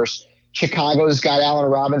 of course. Chicago's got Allen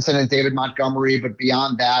Robinson and David Montgomery, but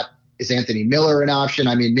beyond that, is Anthony Miller an option?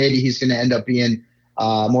 I mean, maybe he's going to end up being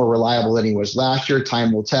more reliable than he was last year.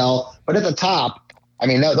 Time will tell. But at the top, I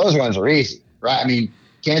mean, those ones are easy, right? I mean,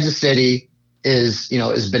 Kansas City is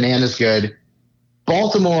bananas good.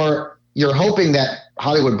 Baltimore, you're hoping that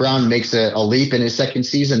Hollywood Brown makes a leap in his second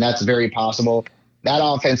season. That's very possible. That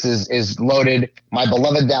offense is loaded. My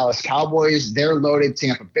beloved Dallas Cowboys, they're loaded.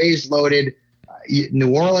 Tampa Bay's loaded.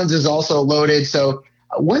 New Orleans is also loaded. So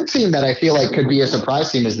one team that I feel like could be a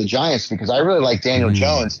surprise team is the Giants, because I really like Daniel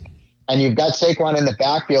Jones. And you've got Saquon in the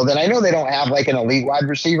backfield. And I know they don't have like an elite wide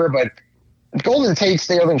receiver, but Golden Tate,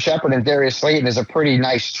 Sterling Shepard, and Darius Slayton is a pretty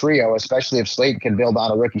nice trio, especially if Slayton can build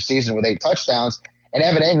on a rookie season with 8 touchdowns. And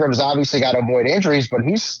Evan Ingram's obviously got to avoid injuries, but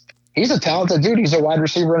he's a talented dude. He's a wide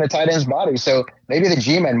receiver in a tight end's body. So maybe the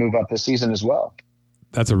G-men move up this season as well.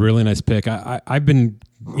 That's a really nice pick. I've been,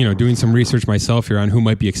 doing some research myself here on who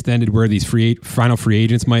might be extended, where these final free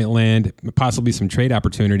agents might land, possibly some trade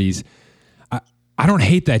opportunities. I don't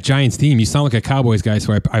hate that Giants team. You sound like a Cowboys guy,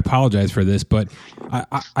 so I apologize for this, but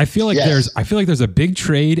I feel like there's a big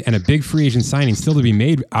trade and a big free agent signing still to be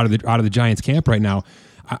made out of the Giants camp right now.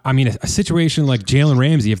 I mean, a situation like Jalen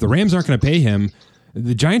Ramsey, if the Rams aren't going to pay him,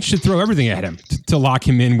 the Giants should throw everything at him to lock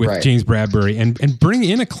him in with James Bradbury and bring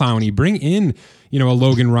in a Clowney, bring in, a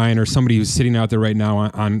Logan Ryan or somebody who's sitting out there right now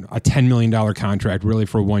on a $10 million contract really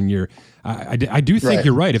for 1 year. I do think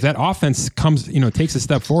you're right. If that offense comes, takes a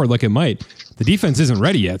step forward like it might, the defense isn't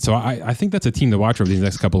ready yet. So I think that's a team to watch over these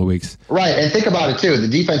next couple of weeks. Right. And think about it too. The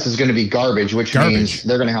defense is going to be garbage, which means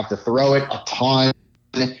they're going to have to throw it a ton.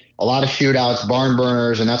 A lot of shootouts, barn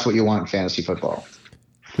burners, and that's what you want in fantasy football.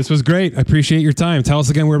 This was great. I appreciate your time. Tell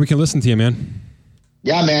us again where we can listen to you, man.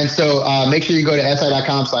 Yeah, man. So make sure you go to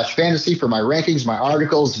si.com/fantasy for my rankings, my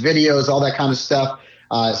articles, videos, all that kind of stuff.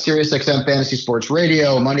 SiriusXM Fantasy Sports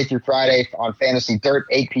Radio, Monday through Friday on Fantasy Dirt,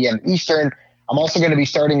 8 p.m. Eastern. I'm also going to be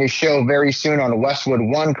starting a show very soon on Westwood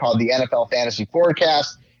One called the NFL Fantasy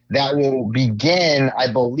Forecast. That will begin,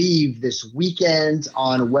 I believe, this weekend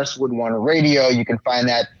on Westwood One Radio. You can find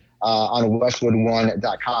that on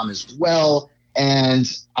westwood1.com as well. And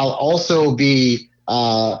I'll also be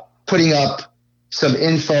putting up some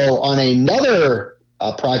info on another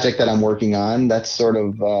project that I'm working on. That's sort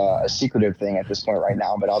of a secretive thing at this point right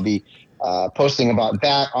now, but I'll be posting about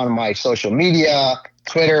that on my social media,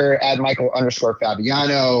 Twitter at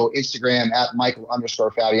Michael_Fabiano, Instagram at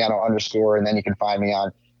Michael_Fabiano_, and then you can find me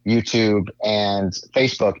on YouTube and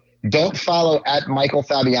Facebook. Don't follow at Michael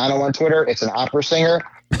Fabiano on Twitter. It's an opera singer.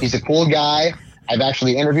 He's a cool guy. I've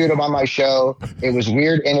actually interviewed him on my show. It was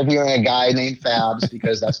weird interviewing a guy named Fabs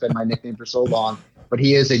because that's been my nickname for so long. But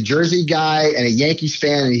he is a Jersey guy and a Yankees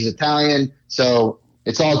fan, and he's Italian. So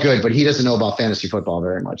it's all good, but he doesn't know about fantasy football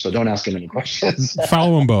very much. So don't ask him any questions.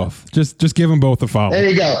 Follow them both. Just give them both a follow. There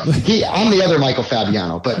you go. I'm the other Michael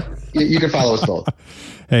Fabiano, but you can follow us both.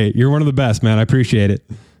 Hey, you're one of the best, man. I appreciate it.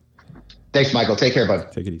 Thanks, Michael. Take care, bud.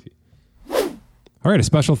 Take it easy. All right, a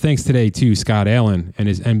special thanks today to Scott Allen and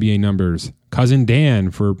his NBA numbers, cousin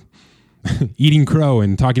Dan for eating crow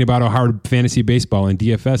and talking about how hard fantasy baseball and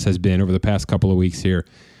DFS has been over the past couple of weeks here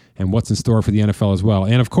and what's in store for the NFL as well.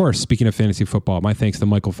 And of course, speaking of fantasy football, my thanks to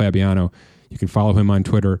Michael Fabiano. You can follow him on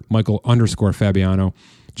Twitter, Michael_Fabiano.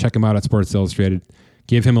 Check him out at Sports Illustrated.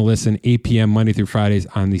 Give him a listen, 8 p.m. Monday through Fridays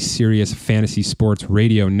on the Sirius Fantasy Sports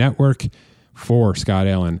Radio Network. For Scott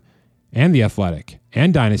Allen and The Athletic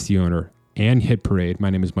and Dynasty Owner and Hit Parade, my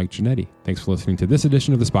name is Mike Giannetti. Thanks for listening to this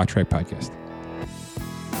edition of the Spot Track Podcast.